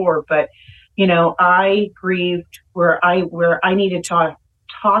before. But, I grieved where I needed to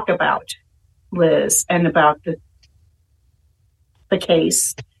talk about Liz and about the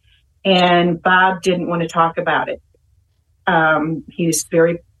case. And Bob didn't want to talk about it. He was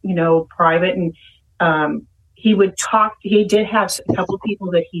very, private, and he would talk. He did have a couple of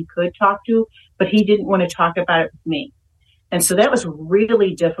people that he could talk to, but he didn't want to talk about it with me. And so that was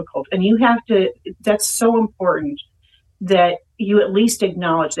really difficult. And that's so important that you at least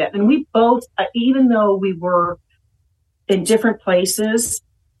acknowledge that. And we both, even though we were in different places,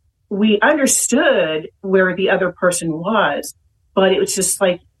 we understood where the other person was, but it was just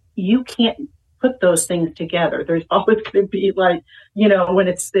like, you can't put those things together. There's always going to be when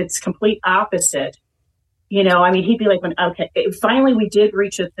it's complete opposite. He'd be like, finally we did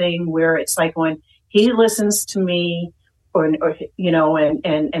reach a thing where it's like when he listens to me and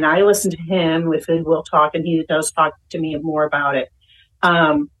I listen to him, if we'll talk, and he does talk to me more about it.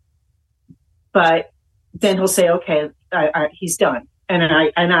 But then he'll say, okay, he's done. And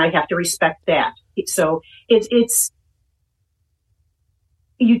I have to respect that. So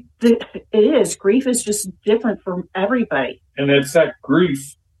grief is just different for everybody. And it's that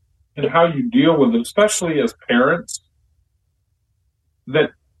grief and how you deal with it, especially as parents,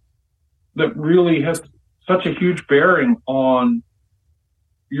 that really has such a huge bearing on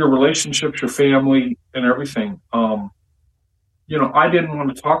your relationships, your family, and everything. I didn't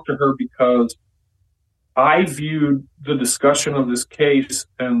want to talk to her because I viewed the discussion of this case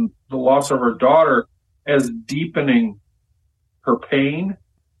and the loss of her daughter as deepening her pain.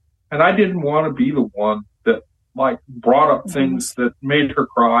 And I didn't want to be the one that brought up things that made her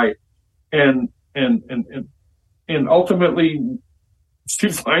cry. And ultimately she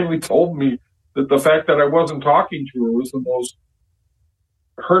finally told me that the fact that I wasn't talking to her was the most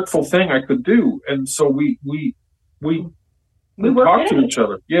hurtful thing I could do. And so we talked to each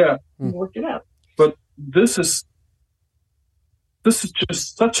other. Yeah. We worked it out. But this is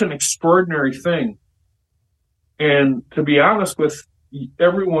just such an extraordinary thing. And to be honest with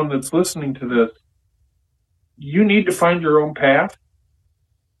everyone that's listening to this, you need to find your own path.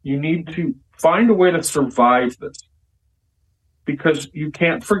 You need to find a way to survive this, because you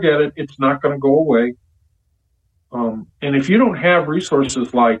can't forget it. It's not going to go away. And if you don't have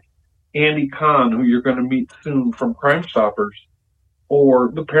resources like Andy Kahn, who you're going to meet soon from Crime Stoppers,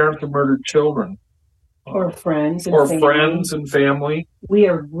 or the parents of murdered children, or friends and family. We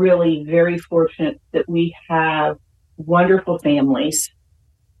are really very fortunate that we have wonderful families,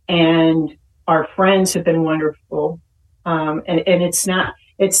 and our friends have been wonderful. And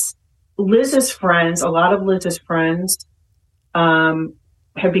it's Liz's friends. A lot of Liz's friends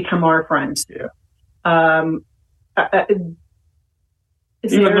have become our friends. Yeah.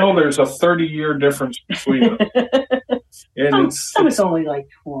 Even though there's a 30-year difference between them. And it's only like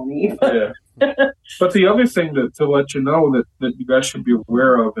 20. Yeah. But the other thing to let you know that you guys should be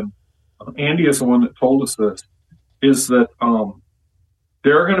aware of, and Andy is the one that told us this, is that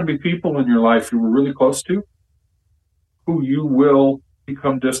there are going to be people in your life you were really close to who you will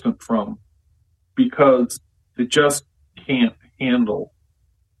become distant from because they just can't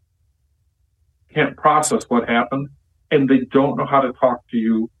process what happened, and they don't know how to talk to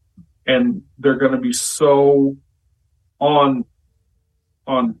you, and they're going to be so on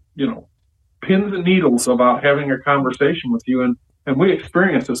pins and needles about having a conversation with you. And we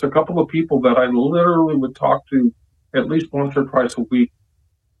experienced this. A couple of people that I literally would talk to at least once or twice a week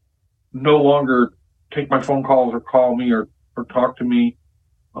no longer take my phone calls or call me or talk to me.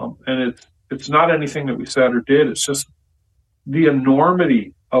 And it's not anything that we said or did. It's just the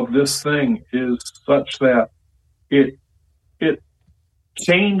enormity of this thing is such that it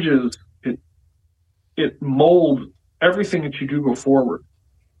changes, it molds everything that you do go forward.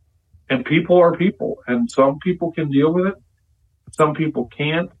 And people are people, and some people can deal with it, some people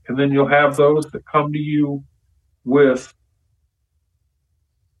can't. And then you'll have those that come to you with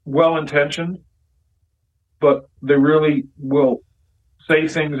well-intentioned, but they really will say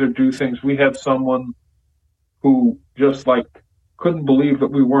things or do things. We had someone who just couldn't believe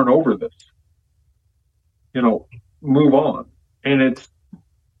that we weren't over this. Move on. And it's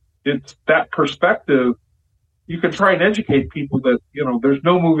that perspective. You can try and educate people that, there's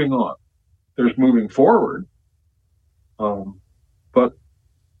no moving on. There's moving forward. But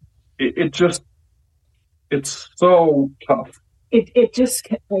it's so tough. It just,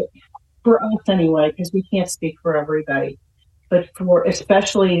 for us anyway, because we can't speak for everybody, but for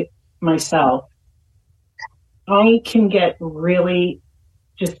especially myself, I can get really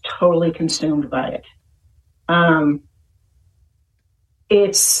just totally consumed by it.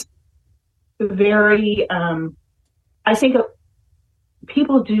 It's very, I think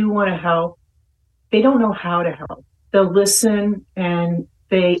people do want to help. They don't know how to help. They'll listen and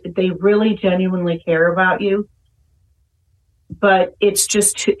they really genuinely care about you. But it's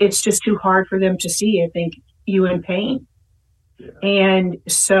just too hard for them to see, I think, you in pain. Yeah. And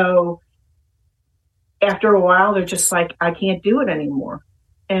so after a while, they're just like, I can't do it anymore.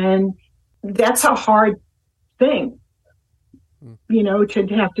 And that's a hard thing,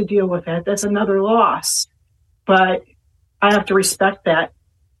 to have to deal with that. That's another loss. But I have to respect that.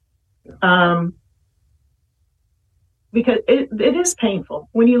 Because it is painful.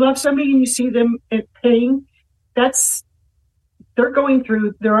 When you love somebody and you see them in pain, they're going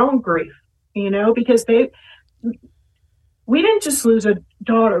through their own grief, because we didn't just lose a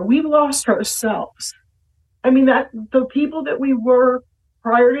daughter, we've lost ourselves. I mean, that the people that we were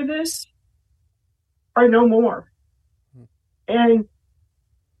prior to this are no more. And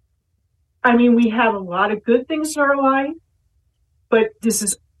I mean, we have a lot of good things in our life, but this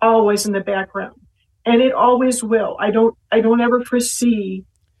is always in the background, and it always will. I don't ever foresee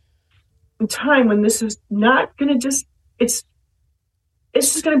a time when this is not going to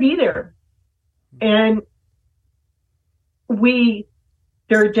it's just going to be there. And we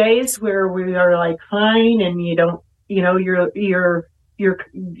there are days where we are like fine, and you don't, you know, you're.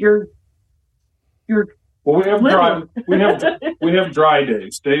 Well, we have dry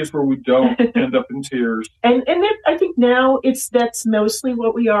days where we don't end up in tears. And then I think now that's mostly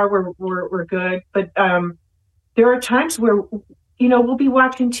what we are. We're good, but there are times where, you know, we'll be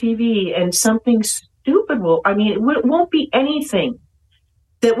watching TV and something stupid it won't be anything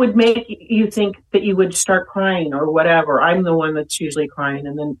that would make you think that you would start crying or whatever. I'm the one that's usually crying,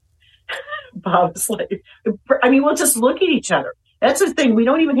 and then Bob's like, we'll just look at each other. That's the thing. We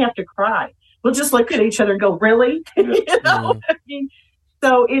don't even have to cry. We'll just look at each other and go, really? You know? I mean,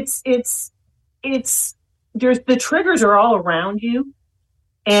 so it's the triggers are all around you,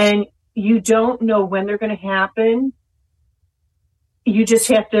 and you don't know when they're going to happen. You just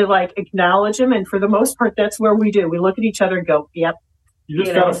have to like acknowledge them. And for the most part, that's where we do. We look at each other and go, yep. You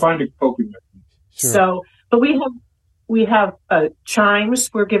just got to find a coping mechanism. Sure. So, but we have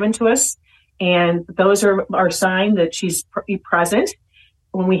chimes were given to us, and those are our sign that she's present.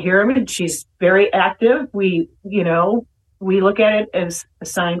 When we hear them and she's very active, we look at it as a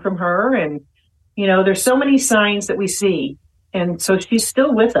sign from her. And, you know, there's so many signs that we see. And so she's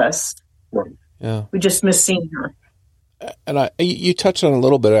still with us. Right. Yeah. We just miss seeing her. And you touched on a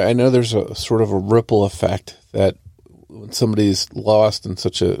little bit. I know there's a sort of a ripple effect that when somebody's lost in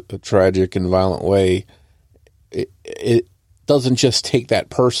such a tragic and violent way, it doesn't just take that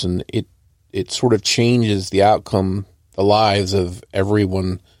person. It sort of changes the outcome, the lives of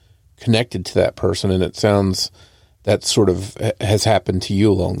everyone connected to that person. And it sounds that sort of has happened to you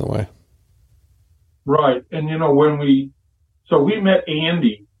along the way. Right. And, you know, we met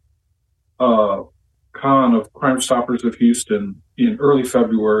Andy Kahn of Crime Stoppers of Houston in early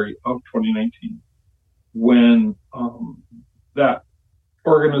February of 2019, when that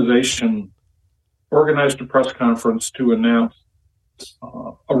organization organized a press conference to announce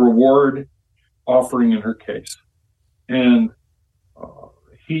a reward offering in her case. And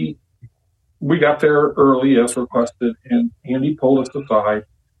we got there early as requested, and Andy pulled us aside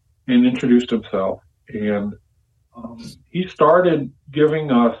and introduced himself. And he started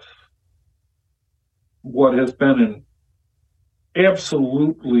giving us what has been an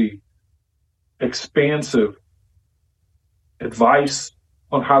absolutely expansive advice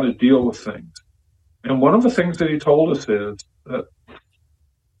on how to deal with things. And one of the things that he told us is that,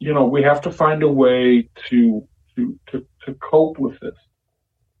 you know, we have to find a way to cope with this.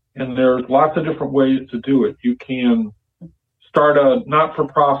 And there's lots of different ways to do it. You can start a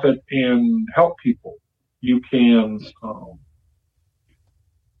not-for-profit and help people. You can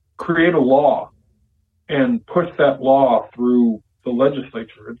create a law and push that law through the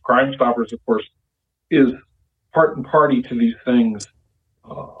legislature. And Crime Stoppers, of course, is part and party to these things,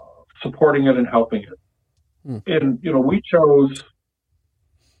 supporting it and helping it. And, you know, we chose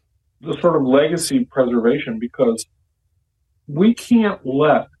the sort of legacy preservation because we can't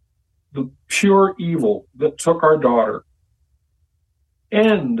let the pure evil that took our daughter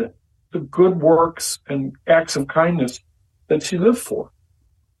end the good works and acts of kindness that she lived for.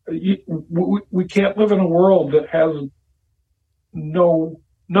 We can't live in a world that has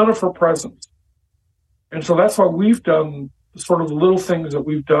none of her presence. And so that's why we've done the sort of little things that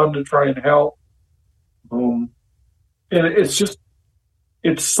we've done to try and help. And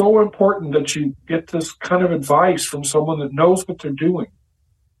it's so important that you get this kind of advice from someone that knows what they're doing.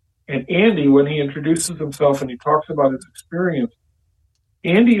 And Andy, when he introduces himself and he talks about his experience,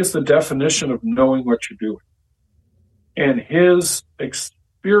 Andy is the definition of knowing what you're doing. And his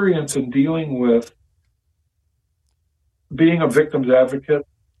experience in dealing with being a victim's advocate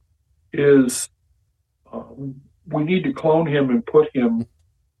is, we need to clone him and put him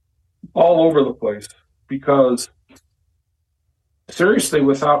all over the place, because seriously,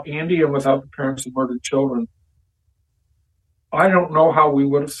 without Andy and without the parents of murdered children, I don't know how we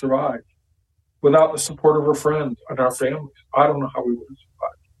would have survived. Without the support of our friends and our families, I don't know how we would have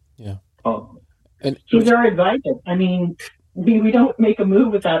survived. Yeah. And he's our advisor. I mean, we don't make a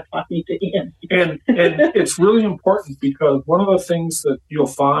move without talking to Ian. And it's really important, because one of the things that you'll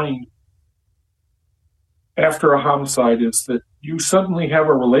find after a homicide is that you suddenly have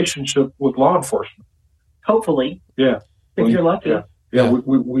a relationship with law enforcement. Hopefully. Yeah. If you're lucky. Yeah. And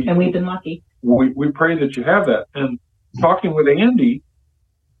we've been lucky. We pray that you have that. And talking with Andy,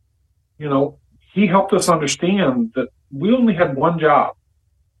 you know, he helped us understand that we only had one job.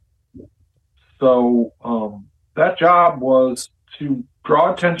 So that job was to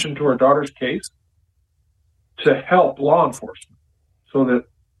draw attention to our daughter's case, to help law enforcement, so that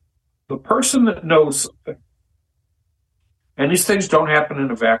the person that knows something, and these things don't happen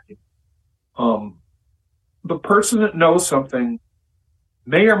in a vacuum, the person that knows something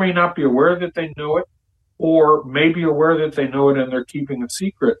may or may not be aware that they know it, or may be aware that they know it and they're keeping a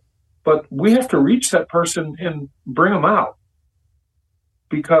secret. But we have to reach that person and bring them out,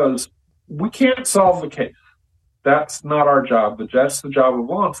 because we can't solve the case. That's not our job. That's the job of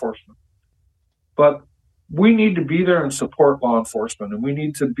law enforcement. But we need to be there and support law enforcement, and we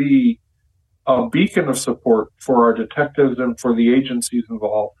need to be a beacon of support for our detectives and for the agencies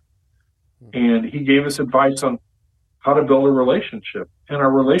involved. And he gave us advice on how to build a relationship. And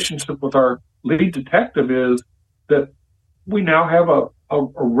our relationship with our lead detective is that we now have a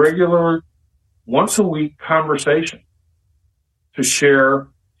regular, once-a-week conversation to share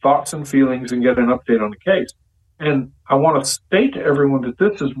thoughts and feelings and get an update on the case. And I want to state to everyone that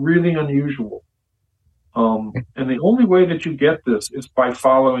this is really unusual. And the only way that you get this is by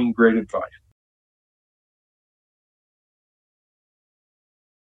following great advice.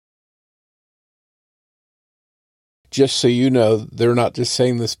 Just so you know, they're not just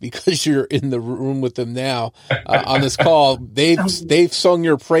saying this because you're in the room with them now on this call. They've sung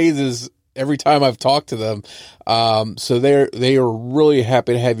your praises every time I've talked to them. So they are really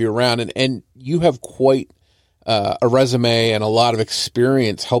happy to have you around, and you have quite a resume and a lot of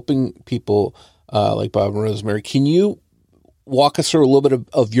experience helping people like Bob and Rosemary. Can you walk us through a little bit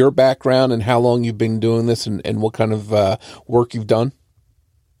of your background and how long you've been doing this and what kind of work you've done?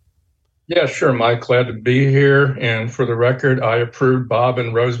 Yeah, sure, Mike. Glad to be here. And for the record, I approved Bob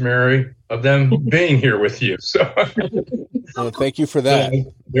and Rosemary of them being here with you. So well, thank you for that.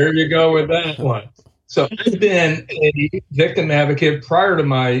 There you go with that one. So I've been a victim advocate. Prior to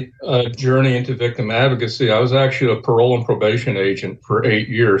my journey into victim advocacy, I was actually a parole and probation agent for 8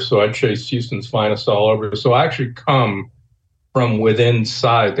 years. So I chased Houston's finest all over. So I actually come from within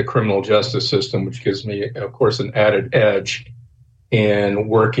inside the criminal justice system, which gives me, of course, an added edge in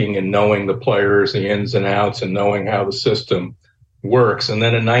working and knowing the players, the ins and outs, and knowing how the system works. And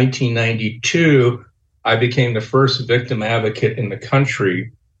then in 1992, I became the first victim advocate in the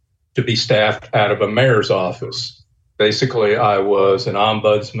country to be staffed out of a mayor's office. Basically, I was an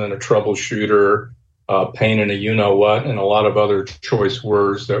ombudsman, a troubleshooter, pain in a you-know-what, and a lot of other choice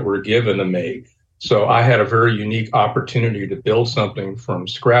words that were given to me. So I had a very unique opportunity to build something from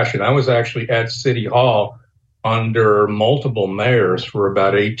scratch. And I was actually at City Hall under multiple mayors for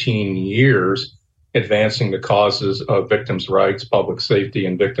about 18 years, advancing the causes of victims' rights, public safety,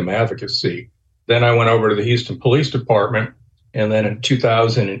 and victim advocacy. Then I went over to the Houston Police Department, and then in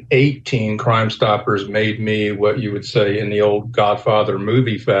 2018, Crime Stoppers made me what you would say in the old Godfather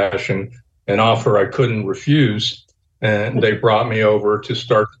movie fashion, an offer I couldn't refuse, and they brought me over to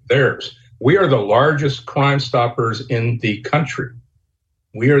start theirs. We are the largest Crime Stoppers in the country.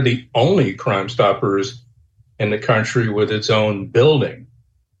 We are the only Crime Stoppers in the country with its own building.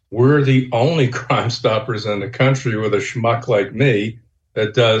 We're the only Crime Stoppers in the country with a schmuck like me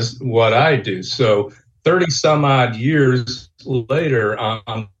that does what I do. So 30 some odd years later,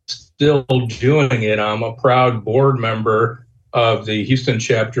 I'm still doing it. I'm a proud board member of the Houston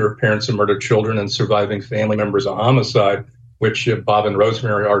chapter of Parents of Murdered Children and Surviving Family Members of Homicide, which Bob and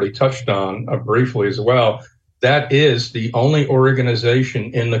Rosemary already touched on briefly as well. That is the only organization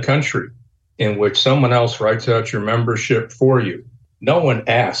in the country in which someone else writes out your membership for you. No one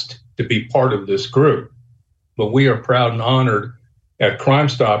asked to be part of this group, but we are proud and honored at Crime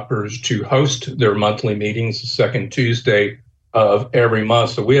Stoppers to host their monthly meetings the second Tuesday of every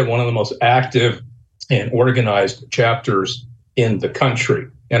month. So we have one of the most active and organized chapters in the country.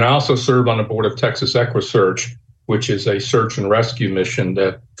 And I also serve on the board of Texas EquiSearch, which is a search and rescue mission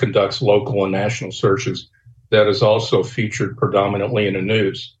that conducts local and national searches that is also featured predominantly in the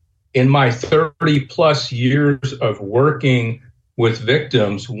news. In my 30 plus years of working with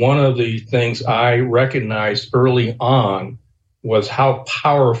victims, one of the things I recognized early on was how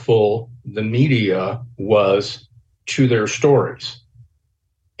powerful the media was to their stories.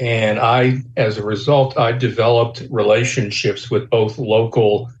 And as a result, I developed relationships with both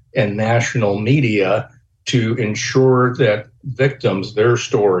local and national media to ensure that victims, their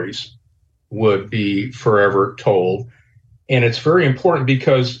stories, would be forever told. And it's very important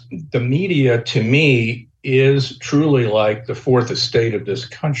because the media, to me, is truly like the fourth estate of this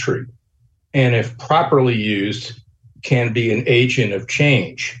country. And if properly used, can be an agent of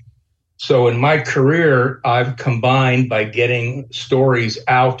change. So in my career, I've combined by getting stories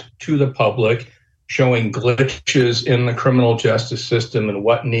out to the public, showing glitches in the criminal justice system and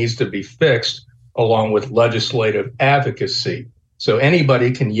what needs to be fixed, along with legislative advocacy. So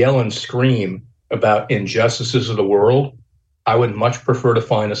anybody can yell and scream about injustices of the world. I would much prefer to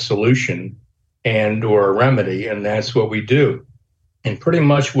find a solution and or a remedy, and that's what we do. And pretty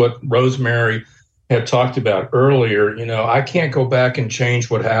much what Rosemary had talked about earlier, I can't go back and change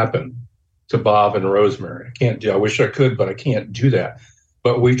what happened to Bob and Rosemary. I wish I could, but I can't do that.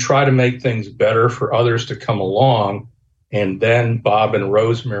 But we try to make things better for others to come along, and then Bob and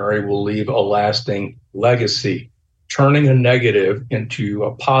Rosemary will leave a lasting legacy, turning a negative into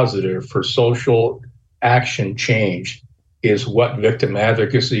a positive for social action change is what victim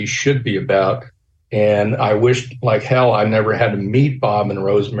advocacy should be about. And I wish like hell I never had to meet Bob and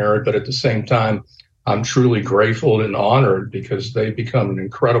Rosemary, but at the same time, I'm truly grateful and honored because they've become an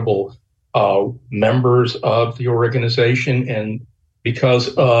incredible members of the organization, and because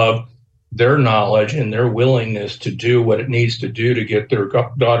of their knowledge and their willingness to do what it needs to do to get their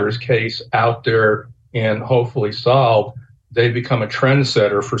daughter's case out there and hopefully solved, they've become a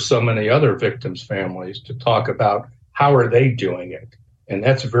trendsetter for so many other victims' families to talk about how are they doing it. And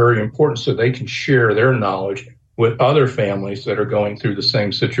that's very important so they can share their knowledge with other families that are going through the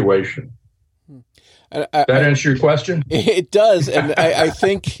same situation. That answer your question? It does, and I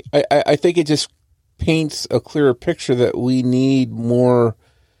think it just paints a clearer picture that we need more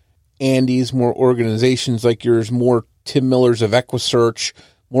Andys, more organizations like yours, more Tim Millers of EquiSearch,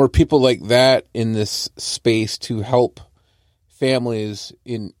 more people like that in this space to help families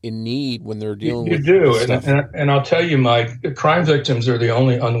in need when they're dealing with stuff. And I'll tell you, Mike, crime victims are the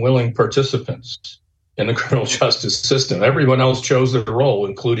only unwilling participants in the criminal justice system. Everyone else chose their role,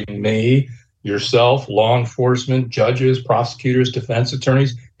 including me, yourself, law enforcement, judges, prosecutors, defense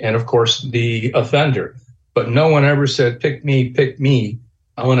attorneys, and of course the offender. But no one ever said, pick me.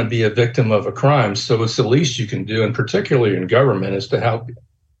 I want to be a victim of a crime. So it's the least you can do, and particularly in government, is to help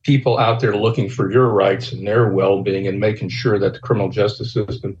people out there looking for your rights and their well-being and making sure that the criminal justice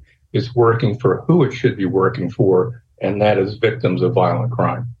system is working for who it should be working for, and that is victims of violent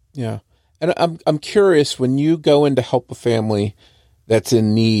crime. Yeah. And I'm curious, when you go in to help a family that's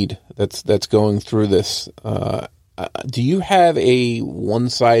in need, that's going through this, do you have a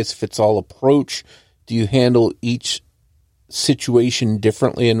one-size-fits-all approach? Do you handle each situation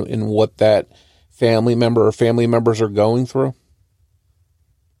differently in what that family member or family members are going through?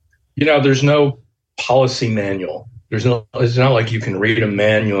 There's no policy manual. It's not like you can read a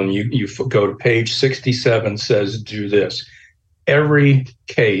manual and you go to page 67 says do this. Every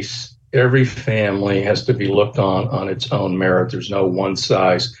case, every family has to be looked on its own merit. There's no one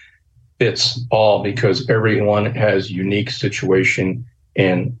size fits all because everyone has unique situation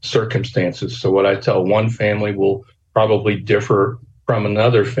and circumstances. So what I tell one family will probably differ from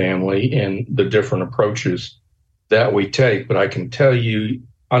another family in the different approaches that we take. But I can tell you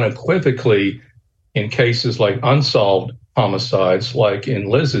unequivocally, in cases like unsolved homicides, like in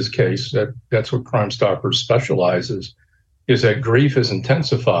Liz's case, that's what Crime Stoppers specializes, is that grief is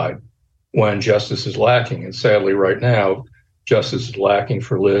intensified when justice is lacking. And sadly, right now, justice is lacking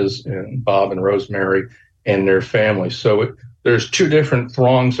for Liz and Bob and Rosemary and their families. So there's two different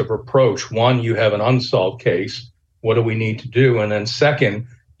throngs of approach. One, you have an unsolved case. What do we need to do? And then second,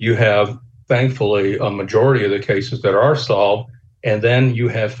 you have, thankfully, a majority of the cases that are solved. And then you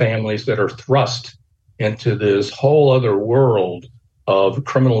have families that are thrust into this whole other world of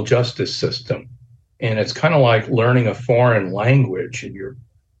criminal justice system. And it's kind of like learning a foreign language, and you're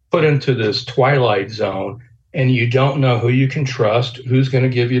put into this twilight zone and you don't know who you can trust, who's going to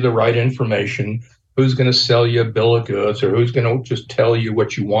give you the right information, who's going to sell you a bill of goods, or who's going to just tell you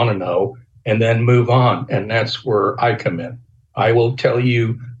what you want to know and then move on. And that's where I come in. I will give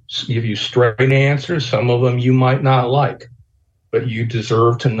you straight answers. Some of them you might not like, but you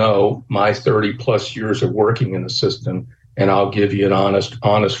deserve to know my 30 plus years of working in the system, and I'll give you an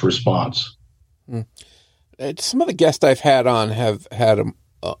honest response. Some of the guests I've had on have had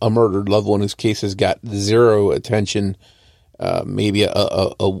a murdered loved one whose case has got zero attention, maybe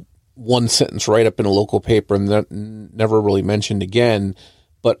a one sentence write-up in a local paper and never really mentioned again.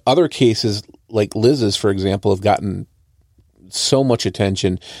 But other cases, like Liz's, for example, have gotten so much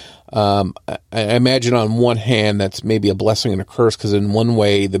attention. I imagine on one hand that's maybe a blessing and a curse, because in one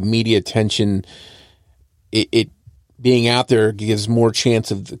way the media attention, it being out there gives more chance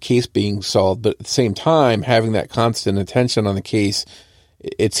of the case being solved, but at the same time having that constant attention on the case,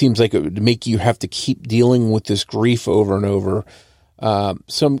 it seems like it would make you have to keep dealing with this grief over and over.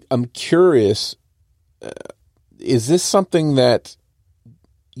 So I'm curious, is this something that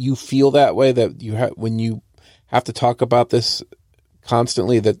you feel that way, that you have when you have to talk about this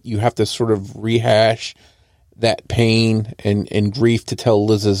constantly, that you have to sort of rehash that pain and grief to tell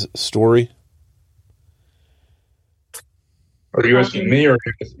Liz's story? Are you asking me, or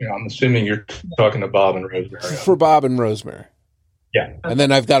I'm assuming you're talking to Bob and Rosemary? For Bob and Rosemary. Yeah. And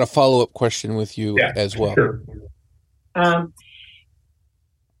then I've got a follow-up question with you as well. Sure.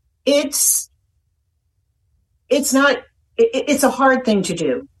 It's it's not, it's a hard thing to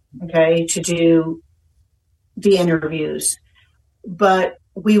do, okay, to do the interviews, but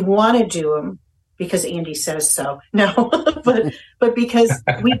we want to do them because Andy says so. No, but because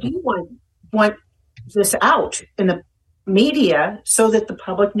we do want this out in the media so that the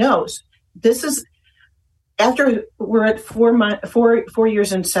public knows. This is after we're at 4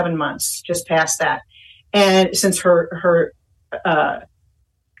 years and 7 months, just past that, and since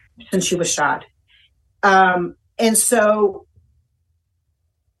since she was shot, and so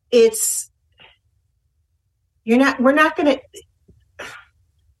it's going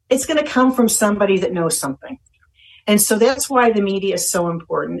to come from somebody that knows something. And so that's why the media is so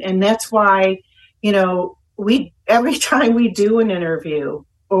important. And that's why, every time we do an interview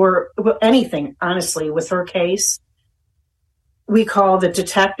or anything, honestly, with her case, we call her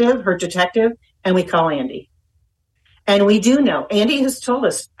detective, and we call Andy. And we do know, Andy has told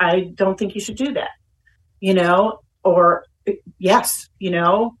us, I don't think you should do that, or yes, we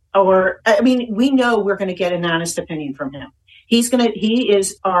know we're going to get an honest opinion from him. He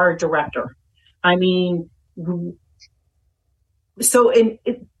is our director.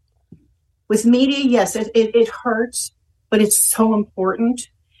 With media, yes, it hurts, but it's so important.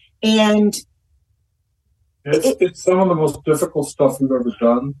 And it's some of the most difficult stuff we've ever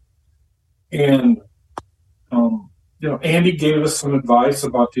done. And, Andy gave us some advice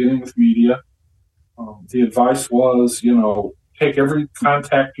about dealing with media. The advice was, take every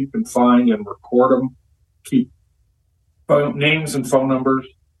contact you can find and record them. Keep names and phone numbers,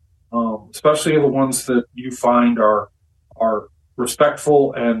 especially the ones that you find are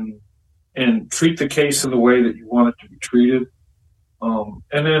respectful and treat the case in the way that you want it to be treated. And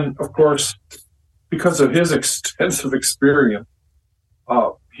then, of course, because of his extensive experience,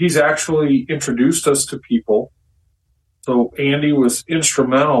 he's actually introduced us to people. So Andy was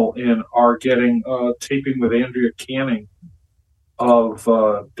instrumental in our getting taping with Andrea Canning of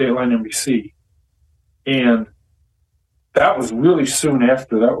Dateline NBC. And that was really soon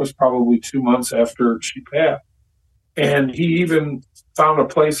after. That was probably 2 months after she passed. And he even found a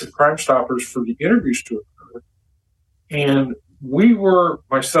place at Crime Stoppers for the interviews to occur. And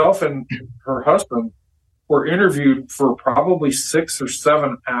myself and her husband were interviewed for probably 6 or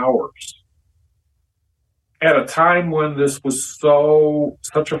 7 hours at a time when this was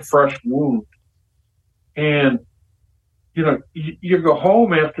such a fresh wound. And, you go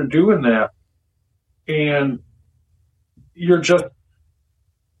home after doing that and you're just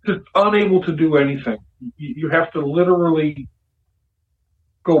unable to do anything. You have to literally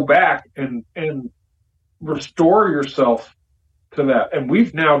go back and restore yourself to that. And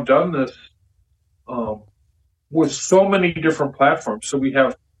we've now done this with so many different platforms. So we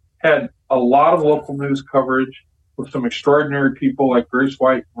have had a lot of local news coverage with some extraordinary people like Grace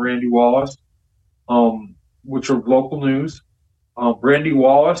White and Randy Wallace, which are local news. Randy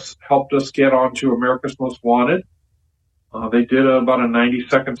Wallace helped us get onto America's Most Wanted. They did about a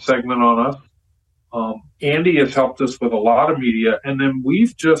 90-second segment on us. Andy has helped us with a lot of media. And then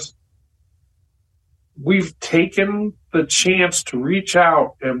we've taken the chance to reach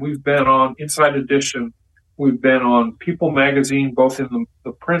out, and we've been on Inside Edition. We've been on People Magazine, both in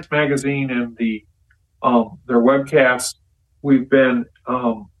the print magazine and their webcast. We've been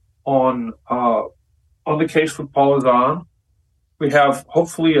on the case with Paul Azan. We have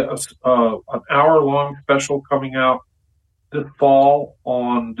hopefully an hour-long special coming out this fall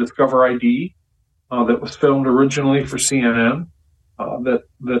on Discover ID that was filmed originally for CNN. And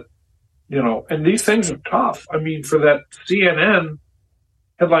these things are tough. For that CNN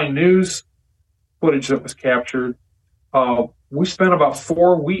headline news footage that was captured, we spent about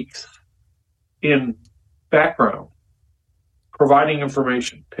 4 weeks in background providing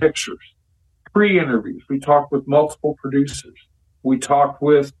information, pictures, pre-interviews. We talked with multiple producers. We talked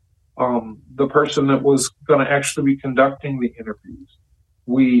with the person that was going to actually be conducting the interviews.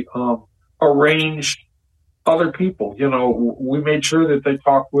 We arranged other people. We made sure that they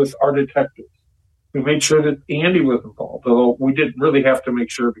talked with our detectives. We made sure that Andy was involved, although we didn't really have to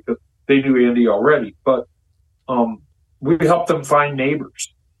make sure because they knew Andy already. But we helped them find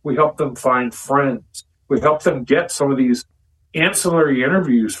neighbors. We helped them find friends. We helped them get some of these ancillary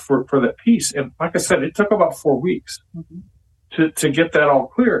interviews for that piece. And like I said, it took about 4 weeks to get that all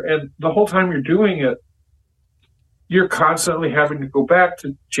clear. And the whole time you're doing it, you're constantly having to go back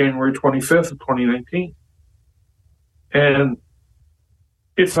to January 25th of 2019. And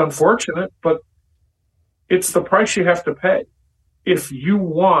it's unfortunate, but it's the price you have to pay if you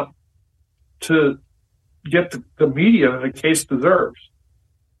want to get the media that the case deserves.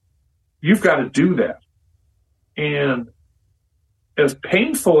 You've got to do that. And as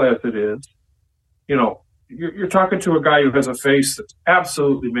painful as it is, you're talking to a guy who has a face that's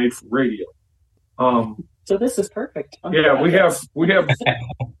absolutely made for radio. So this is perfect. Yeah, we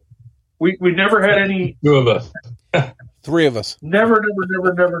never had any. 2 of us. 3 of us. Never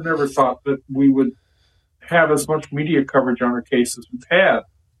thought that we would have as much media coverage on our case as we've had.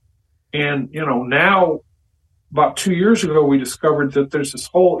 And, now, about 2 years ago, we discovered that there's this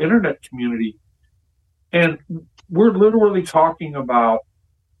whole internet community. And we're literally talking about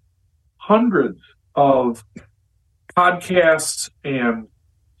hundreds of podcasts and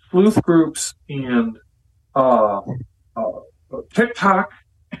sleuth groups and TikTok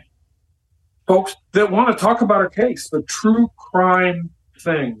folks that want to talk about our case. The true crime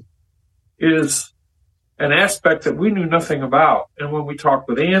thing is an aspect that we knew nothing about. And when we talked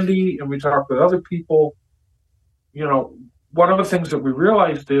with Andy and we talked with other people, one of the things that we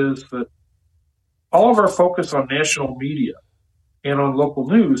realized is that all of our focus on national media and on local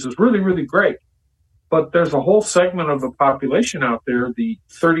news is really, really great. But there's a whole segment of the population out there, the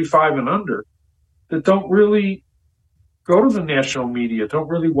 35 and under, that don't really go to the national media, don't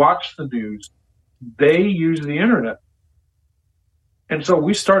really watch the news. They use the internet. And so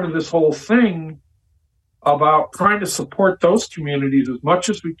we started this whole thing about trying to support those communities as much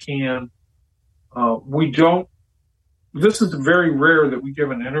as we can. This is very rare that we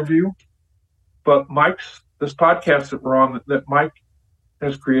give an interview, but this podcast that we're on, that Mike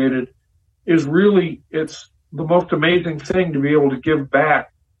has created, is really, it's the most amazing thing to be able to give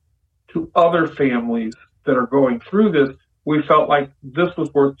back to other families that are going through this. We felt like this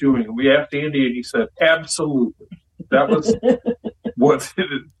was worth doing. And we asked Andy, and he said, absolutely. That was what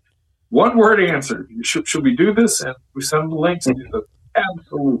one word answer. Should we do this? And we sent him the links, and he said,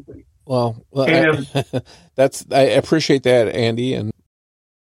 absolutely. Well, and I appreciate that, Andy. And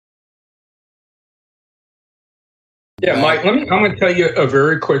yeah, Mike, I'm going to tell you a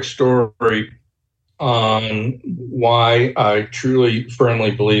very quick story on why I truly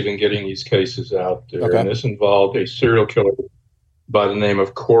firmly believe in getting these cases out there. Okay. And this involved a serial killer by the name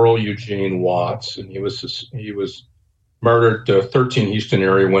of Coral Eugene Watts, and he was murdered 13 Houston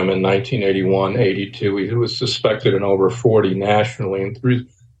area women, 1981, 82. He was suspected in over 40 nationally, and through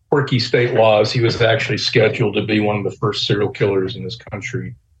quirky state laws, he was actually scheduled to be one of the first serial killers in this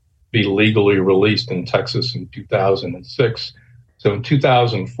country, be legally released in Texas in 2006. So in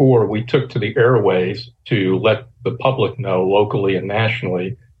 2004, we took to the airwaves to let the public know locally and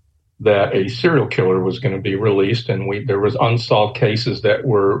nationally that a serial killer was going to be released, and there was unsolved cases that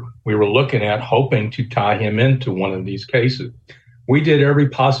we were looking at, hoping to tie him into one of these cases. We did every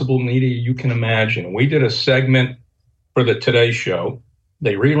possible media you can imagine. We did a segment for the Today Show.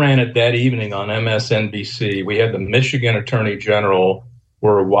 They reran it that evening on MSNBC. We had the Michigan Attorney General,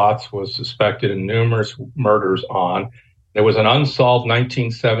 where Watts was suspected in numerous murders on. There was an unsolved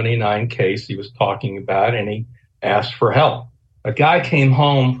 1979 case he was talking about, and he asked for help. A guy came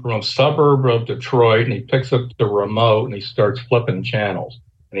home from a suburb of Detroit, and he picks up the remote, and he starts flipping channels.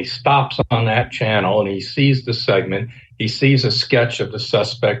 And he stops on that channel, and he sees the segment. He sees a sketch of the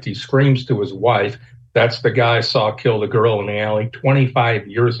suspect. He screams to his wife, "That's the guy I saw kill the girl in the alley 25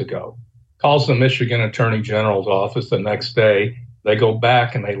 years ago." Calls the Michigan Attorney General's office the next day. They go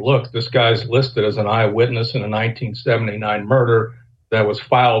back and they look. This guy's listed as an eyewitness in a 1979 murder that was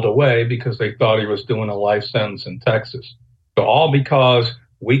filed away because they thought he was doing a life sentence in Texas. So all because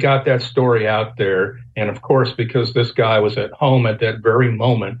we got that story out there, and of course because this guy was at home at that very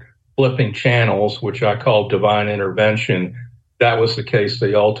moment flipping channels, which I call divine intervention. That was the case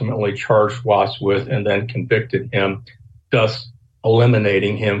they ultimately charged Watts with and then convicted him, thus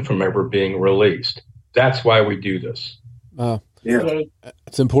eliminating him from ever being released. That's why we do this. Yeah,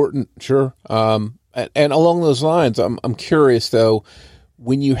 it's important, sure. And along those lines, I'm curious though,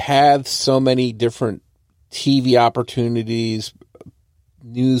 when you have so many different TV opportunities,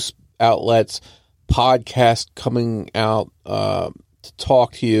 news outlets, podcasts coming out to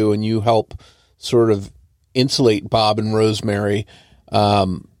talk to you, and you help sort of insulate Bob and Rosemary,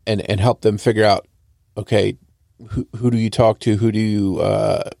 and help them figure out, okay, who do you talk to, who do you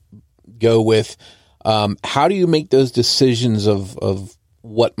go with? How do you make those decisions of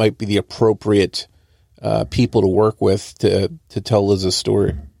what might be the appropriate people to work with to tell Liz's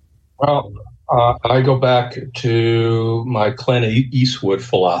story? Well, I go back to my Clint Eastwood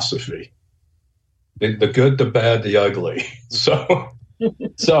philosophy: the good, the bad, the ugly. So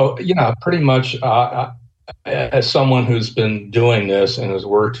pretty much as someone who's been doing this and has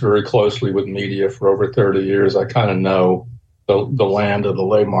worked very closely with media for over 30 years, I kind of know the land of the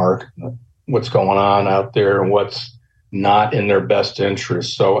Laymark, what's going on out there and what's not in their best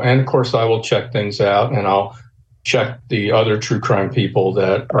interest. So, and of course I will check things out, and I'll check the other true crime people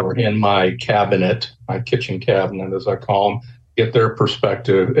that are in my cabinet, my kitchen cabinet, as I call them, get their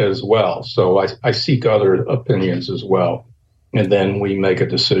perspective as well. So I seek other opinions as well. And then we make a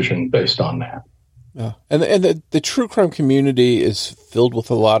decision based on that. Yeah. And the true crime community is filled with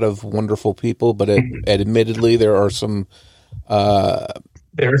a lot of wonderful people, but admittedly, there are some...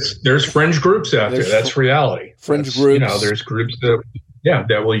 There's fringe groups out there. That's reality. Fringe groups. There's groups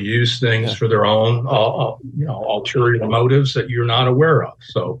that will use things for their own, ulterior motives that you're not aware of.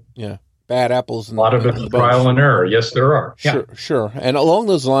 So bad apples. A lot of it is trial and error. Yes, there are. Sure. And along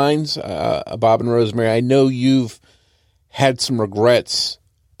those lines, Bob and Rosemary, I know you've had some regrets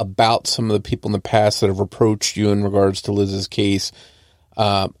about some of the people in the past that have approached you in regards to Liz's case.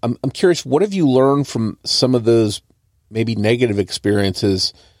 I'm curious, what have you learned from some of those maybe negative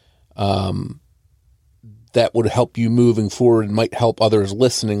experiences that would help you moving forward and might help others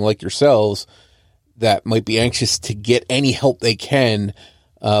listening like yourselves that might be anxious to get any help they can,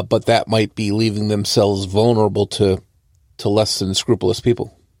 but that might be leaving themselves vulnerable to less than scrupulous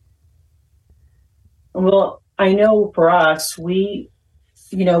people? Well, I know for us, we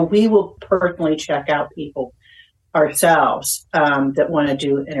will personally check out people ourselves that want to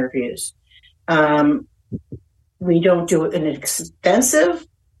do interviews. We don't do an extensive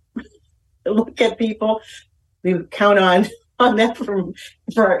look at people. We count on that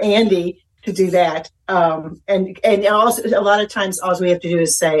for Andy to do that. And also a lot of times all we have to do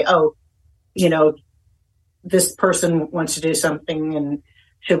is say, this person wants to do something and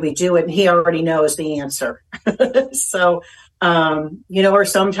should we do it? And he already knows the answer. So, or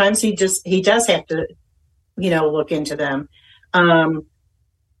sometimes he does have to, look into them.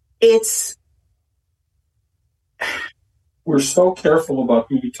 We're so careful about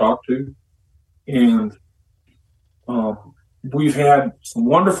who we talk to, and we've had some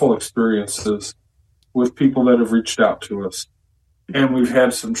wonderful experiences with people that have reached out to us, and we've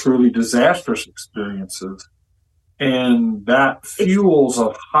had some truly disastrous experiences, and that fuels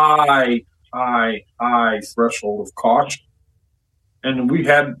a high threshold of caution. And we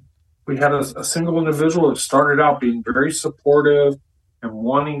had a single individual that started out being very supportive and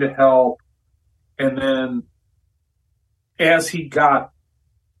wanting to help, and then as he got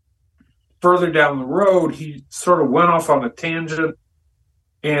further down the road, he sort of went off on a tangent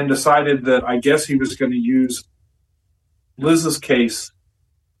and decided that I guess he was going to use Liz's case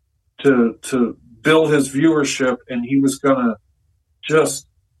to build his viewership, and he was going to just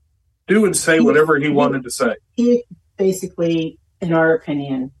do and say whatever he wanted to say. He basically, in our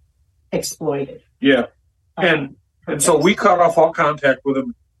opinion, exploited. Yeah. And so we cut off all contact with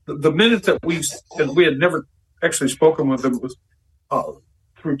him. The minute that we had never actually spoken with him was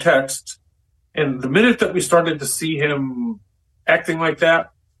through text. And the minute that we started to see him acting like that,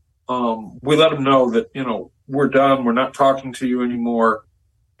 we let him know that, we're done. We're not talking to you anymore.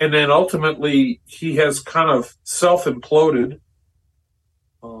 And then ultimately he has kind of self-imploded.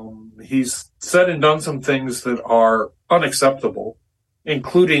 He's said and done some things that are unacceptable,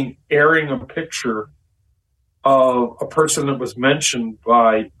 including airing a picture of a person that was mentioned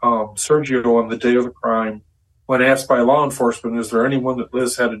by Sergio on the day of the crime. When asked by law enforcement, is there anyone that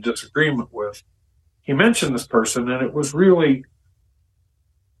Liz had a disagreement with? He mentioned this person, and it was really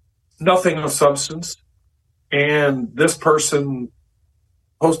nothing of substance. And this person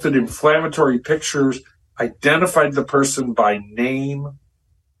posted inflammatory pictures, identified the person by name,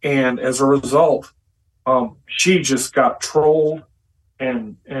 and as a result, she just got trolled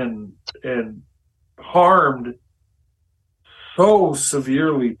and harmed so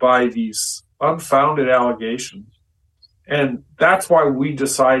severely by these unfounded allegations. And that's why we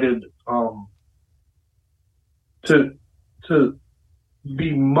decided to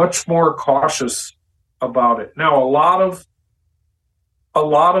be much more cautious about it. Now, a lot of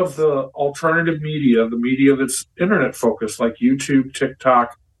the alternative media, the media that's internet focused, like YouTube,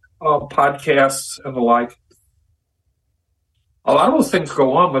 TikTok, podcasts, and the like, a lot of those things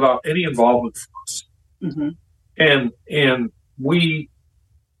go on without any involvement from us. Mm-hmm. And we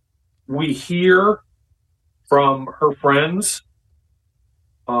hear from her friends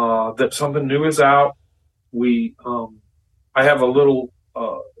that something new is out. I have a little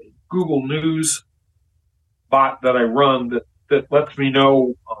Google News bot that I run that lets me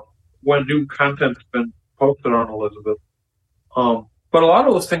know when new content's been posted on Elizabeth. But a lot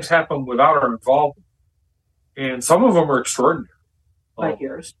of those things happen without our involvement, and some of them are extraordinary. Like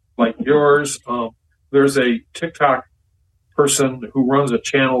yours. There's a TikTok person who runs a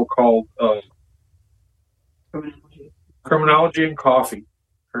channel called Criminology and Coffee.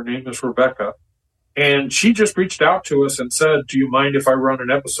 Her name is Rebecca. And she just reached out to us and said, do you mind if I run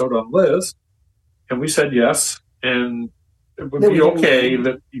an episode on Liz? And we said yes. and it would be okay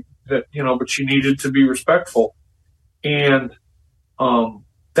that but she needed to be respectful. And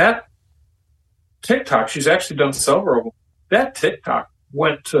that TikTok, she's actually done several of them. That TikTok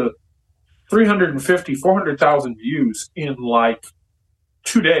went to 350, 400,000 views in like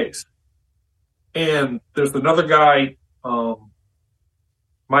 2 days. And there's another guy,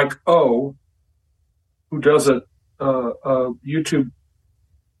 Mike O, who does a YouTube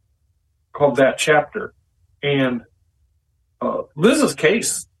called That Chapter. And Liz's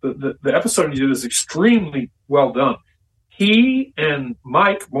case, the episode he did is extremely well done. He and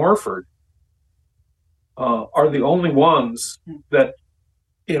Mike Morford are the only ones that,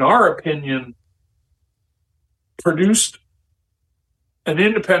 in our opinion, produced an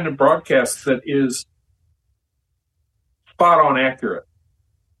independent broadcast that is spot on accurate.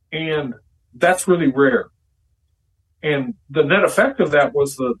 And that's really rare. And the net effect of that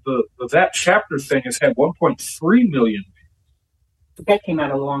was the That Chapter thing has had 1.3 million. That came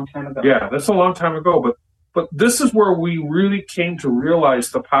out a long time ago. Yeah, that's a long time ago. But this is where we really came to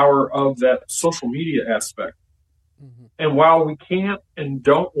realize the power of that social media aspect. Mm-hmm. And while we can't and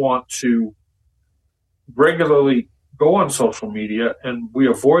don't want to regularly go on social media, and we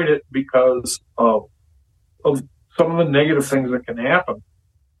avoid it because of some of the negative things that can happen,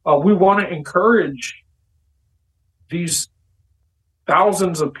 we want to encourage these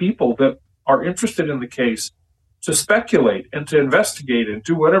thousands of people that are interested in the case to speculate and to investigate and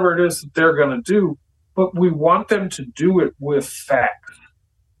do whatever it is that they're going to do. But we want them to do it with facts.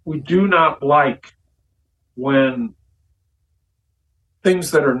 We do not like when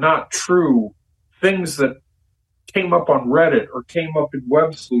things that are not true, things that came up on Reddit or came up in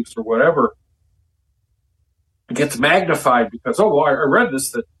web sleuths or whatever, gets magnified because, I read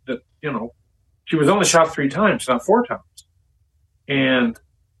this that she was only shot 3 times, not 4 times. And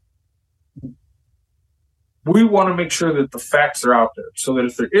we want to make sure that the facts are out there so that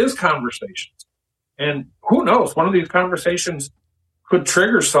if there is conversations, and who knows, one of these conversations could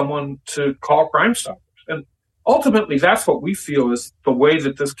trigger someone to call Crime Stoppers. And ultimately, that's what we feel is the way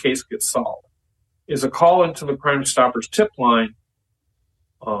that this case gets solved, is a call into the Crime Stoppers tip line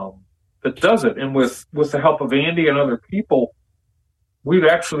that does it. And with the help of Andy and other people, we've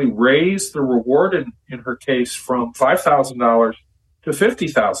actually raised the reward in her case from $5,000 to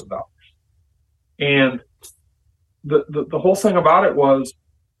 $50,000. And the whole thing about it was,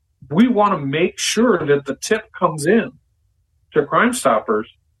 we want to make sure that the tip comes in to Crime Stoppers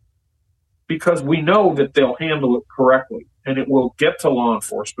because we know that they'll handle it correctly and it will get to law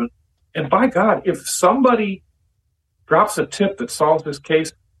enforcement. And by God, if somebody drops a tip that solves this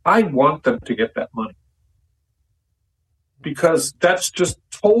case, I want them to get that money. Because that's just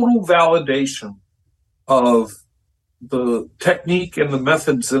total validation of the technique and the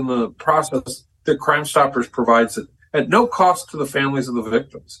methods and the process that Crime Stoppers provides it at no cost to the families of the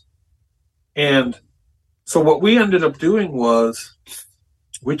victims. And so what we ended up doing was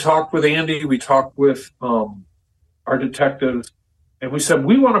we talked with Andy, we talked with our detectives, and we said,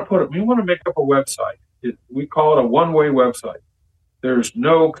 we want to make up a website. We call it a one-way website. There's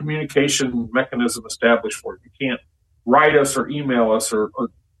no communication mechanism established for it. You can't write us or email us or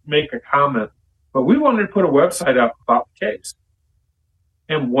make a comment. But we wanted to put a website out about the case.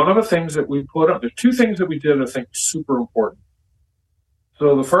 And one of the things that we put up, there's 2 things that we did I think super important.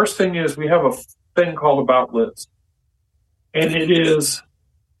 So the first thing is we have a thing called About Liz. And it is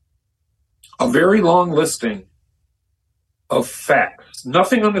a very long listing of facts.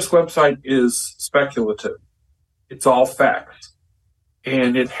 Nothing on this website is speculative. It's all facts.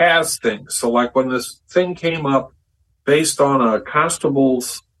 And it has things. So like when this thing came up based on a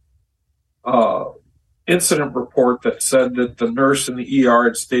constable's incident report that said that the nurse in the ER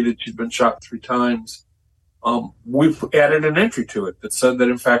had stated she'd been shot 3 times, we've added an entry to it that said that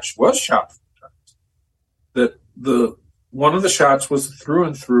in fact she was shot 3 times. That one of the shots was through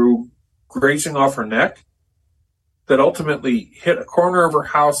and through grazing off her neck that ultimately hit a corner of her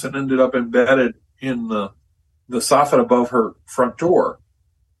house and ended up embedded in the soffit above her front door.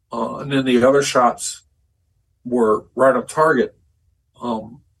 And then the other shots were right on target.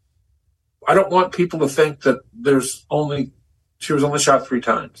 I don't want people to think that she was only shot 3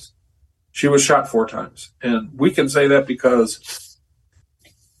 times. She was shot 4 times. And we can say that because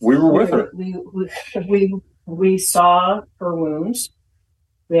we were with her. We saw her wounds.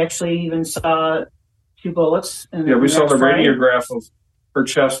 We actually even saw 2 bullets. We saw the radiograph of her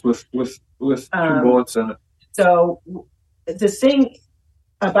chest with 2 bullets in it. So the thing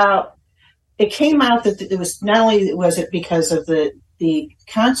about it came out that it was not only was it because of the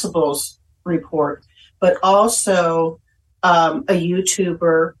constable's report, but also a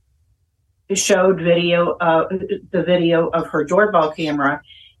YouTuber showed the video of her doorbell camera,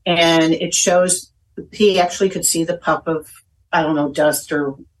 and it shows he actually could see the puff of, I don't know, dust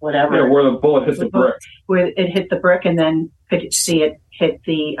or whatever. Yeah, where the bullet hit the brick. Where it hit the brick, and then could see it hit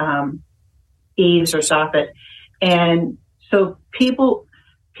the eaves or soffit. And so people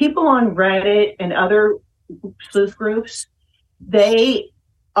on Reddit and other sleuth groups, they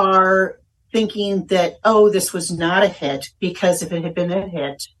are thinking that, oh, this was not a hit, because if it had been a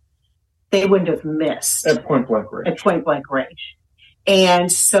hit, they wouldn't have missed. At point blank range.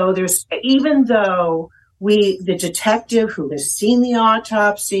 And so even though the detective who has seen the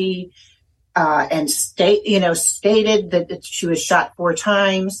autopsy and stated that she was shot 4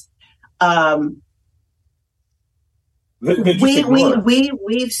 times,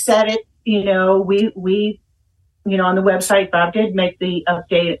 we've said it, we on the website, Bob did make the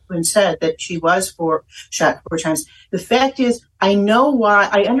update and said that she was shot 4 times. The fact is, I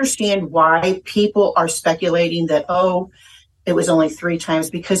understand why people are speculating that, it was only 3 times,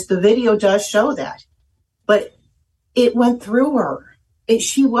 because the video does show that. But it went through her.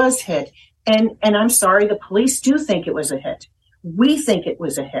 She was hit. And I'm sorry, the police do think it was a hit. We think it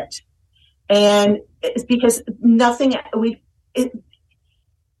was a hit. And it's because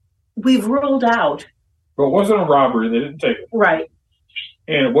we've ruled out. But it wasn't a robbery. They didn't take it. Right.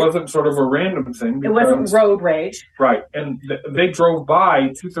 And it wasn't sort of a random thing. It wasn't road rage. Right. And they drove by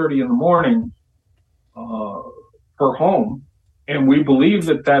 2:30 in the morning, her home. And we believe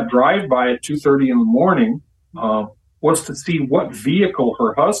that drive-by at 2:30 in the morning was to see what vehicle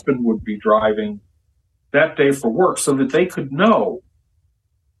her husband would be driving that day for work, so that they could know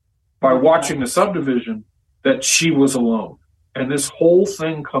by watching the subdivision that she was alone. And this whole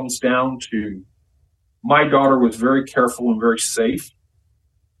thing comes down to, my daughter was very careful and very safe,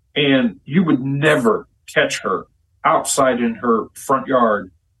 and you would never catch her outside in her front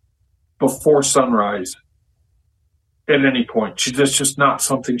yard before sunrise at any point. That's just not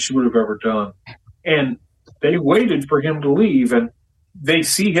something she would have ever done. And they waited for him to leave, and they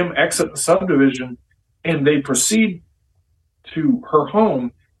see him exit the subdivision, and they proceed to her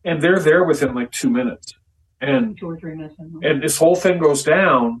home, and they're there within like 2 minutes. And 2 or 3 minutes. And this whole thing goes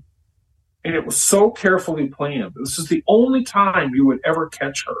down, and it was so carefully planned. This is the only time you would ever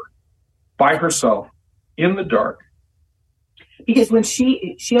catch her by herself in the dark. Because when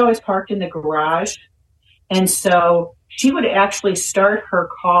she always parked in the garage, and so she would actually start her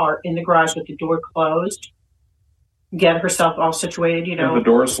car in the garage with the door closed, get herself all situated, And the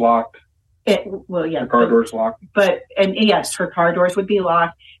door's locked. The car door's locked. And yes, her car doors would be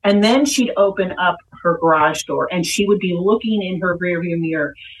locked. And then she'd open up her garage door, and she would be looking in her rearview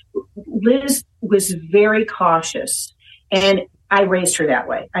mirror. Liz was very cautious, and I raised her that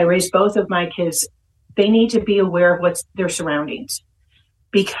way. I raised both of my kids. They need to be aware of what's their surroundings,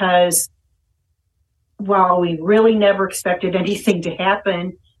 because while we really never expected anything to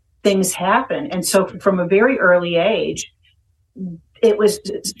happen, things happen. And so from a very early age,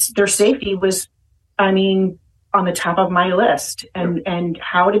 their safety was, on the top of my list, and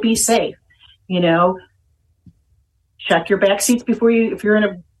how to be safe. Check your back seats if you're in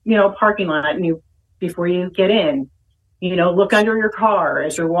a parking lot, and before you get in, look under your car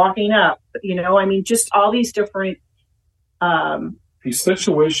as you're walking up, just all these different, be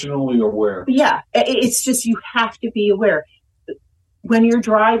situationally aware. Yeah. It's just, you have to be aware when you're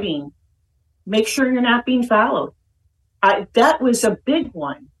driving. Make sure you're not being followed. That was a big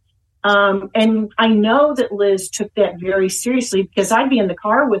one. And I know that Liz took that very seriously, because I'd be in the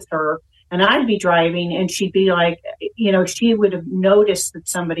car with her and I'd be driving, and she'd be like, she would have noticed that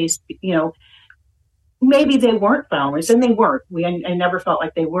somebody's, maybe they weren't following us, and they weren't. I never felt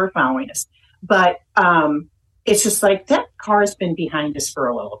like they were following us. But it's just like, that car's been behind us for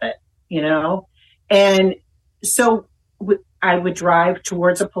a little bit, And so I would drive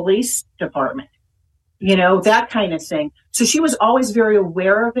towards a police department, that kind of thing. So she was always very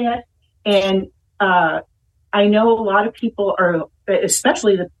aware of it. And I know a lot of people are,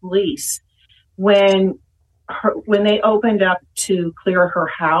 especially the police, when they opened up to clear her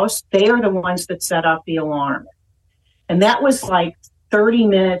house, they are the ones that set off the alarm. And that was like 30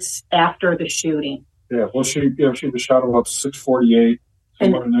 minutes after the shooting. Yeah, well, she was shot about 6:48.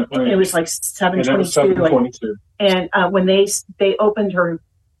 And it was like 7:22. And when they opened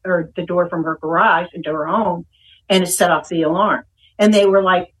the door from her garage into her home, and it set off the alarm. And they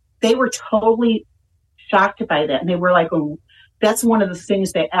were totally shocked by that. And they were like, that's one of the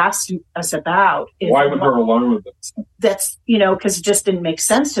things they asked us about. Why would her alarm have been? That's, because it just didn't make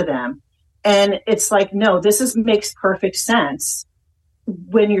sense to them. And it's like, no, this makes perfect sense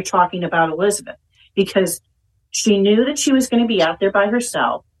when you're talking about Elizabeth, because she knew that she was going to be out there by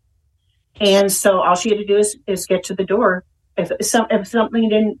herself. And so all she had to do is get to the door if something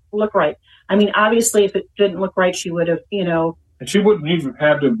didn't look right. I mean, obviously, if it didn't look right, she would have, And she wouldn't even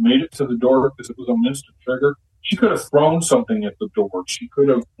have to have made it to the door because it was an instant trigger. She could have thrown something at the door. She could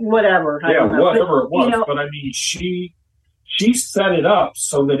have... Whatever. Whatever it was. But, I mean, she set it up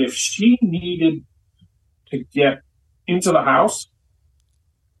so that if she needed to get into the house...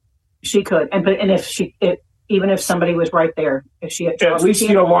 She could. Even if somebody was right there, if she had... At least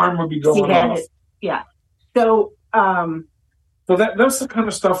the alarm would be going off. Yeah. So... So that's the kind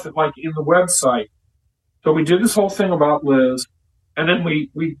of stuff that, like, in the website. So we did this whole thing about Liz, and then we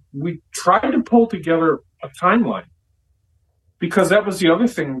tried to pull together a timeline, because that was the other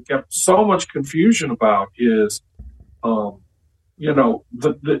thing we got so much confusion about is, the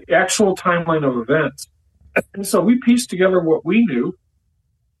actual timeline of events. And so we pieced together what we knew,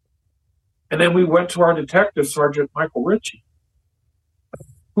 and then we went to our detective, Sergeant Michael Ritchie,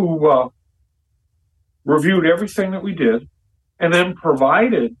 who reviewed everything that we did, and then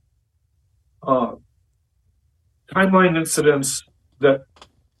provided timeline incidents that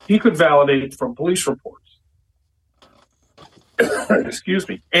he could validate from police reports. Excuse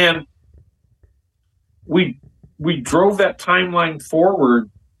me. And we drove that timeline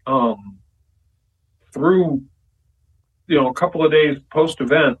forward through, a couple of days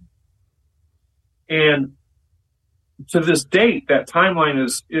post-event. And to this date, that timeline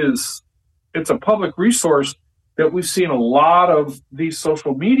it's a public resource that we've seen a lot of these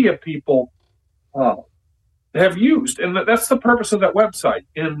social media people have used, and that's the purpose of that website.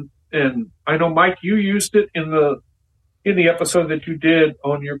 And I know, Mike, you used it in the episode that you did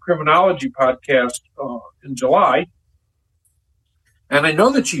on your criminology podcast in July, and I know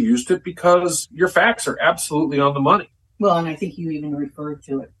that you used it because your facts are absolutely on the money. Well, and I think you even referred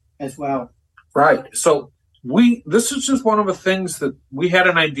to it as well. Right. So this is just one of the things that we had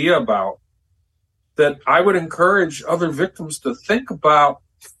an idea about, that I would encourage other victims to think about.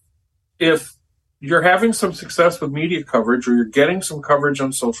 If you're having some success with media coverage, or you're getting some coverage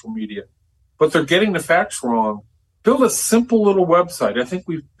on social media, but they're getting the facts wrong, build a simple little website. I think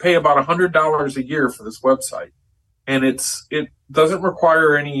we pay about $100 a year for this website, and it doesn't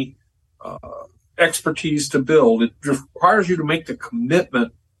require any expertise to build. It just requires you to make the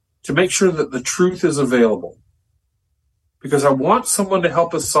commitment to make sure that the truth is available, because I want someone to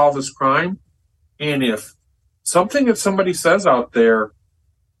help us solve this crime. And if something that somebody says out there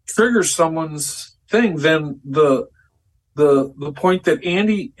triggers someone's thing, then the point that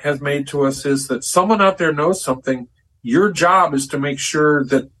Andy has made to us is that someone out there knows something. Your job is to make sure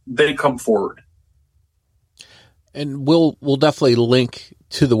that they come forward. And we'll definitely link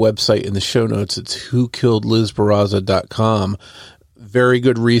to the website in the show notes. It's whokilledlizbarraza.com. Very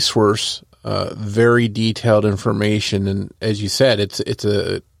good resource, very detailed information. And as you said, it's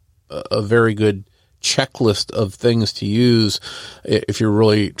a very good checklist of things to use if you're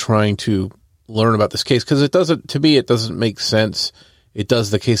really trying to learn about this case, because it doesn't make sense. It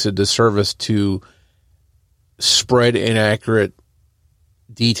does the case a disservice to spread inaccurate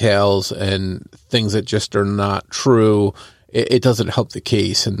details and things that just are not true. It doesn't help the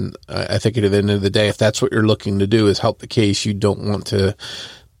case. And I think at the end of the day, if that's what you're looking to do, is help the case, you don't want to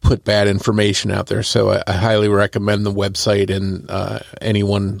put bad information out there. So I highly recommend the website, and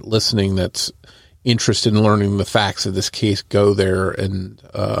anyone listening that's interested in learning the facts of this case, go there and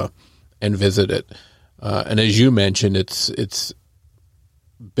visit it. And as you mentioned, it's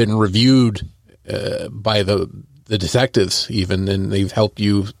been reviewed by the detectives even, and they've helped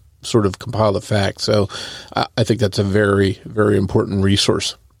you sort of compile the facts. So I think that's a very, very important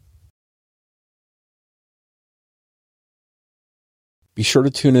resource. Be sure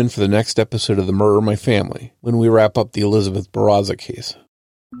to tune in for the next episode of The Murder of My Family, when we wrap up the Elizabeth Barraza case.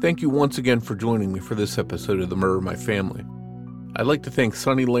 Thank you once again for joining me for this episode of The Murder of My Family. I'd like to thank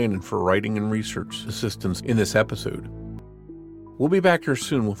Sonny Landon for writing and research assistance in this episode. We'll be back here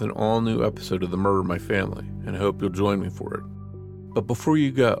soon with an all-new episode of The Murder of My Family, and I hope you'll join me for it. But before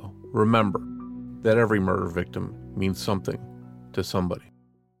you go, remember that every murder victim means something to somebody.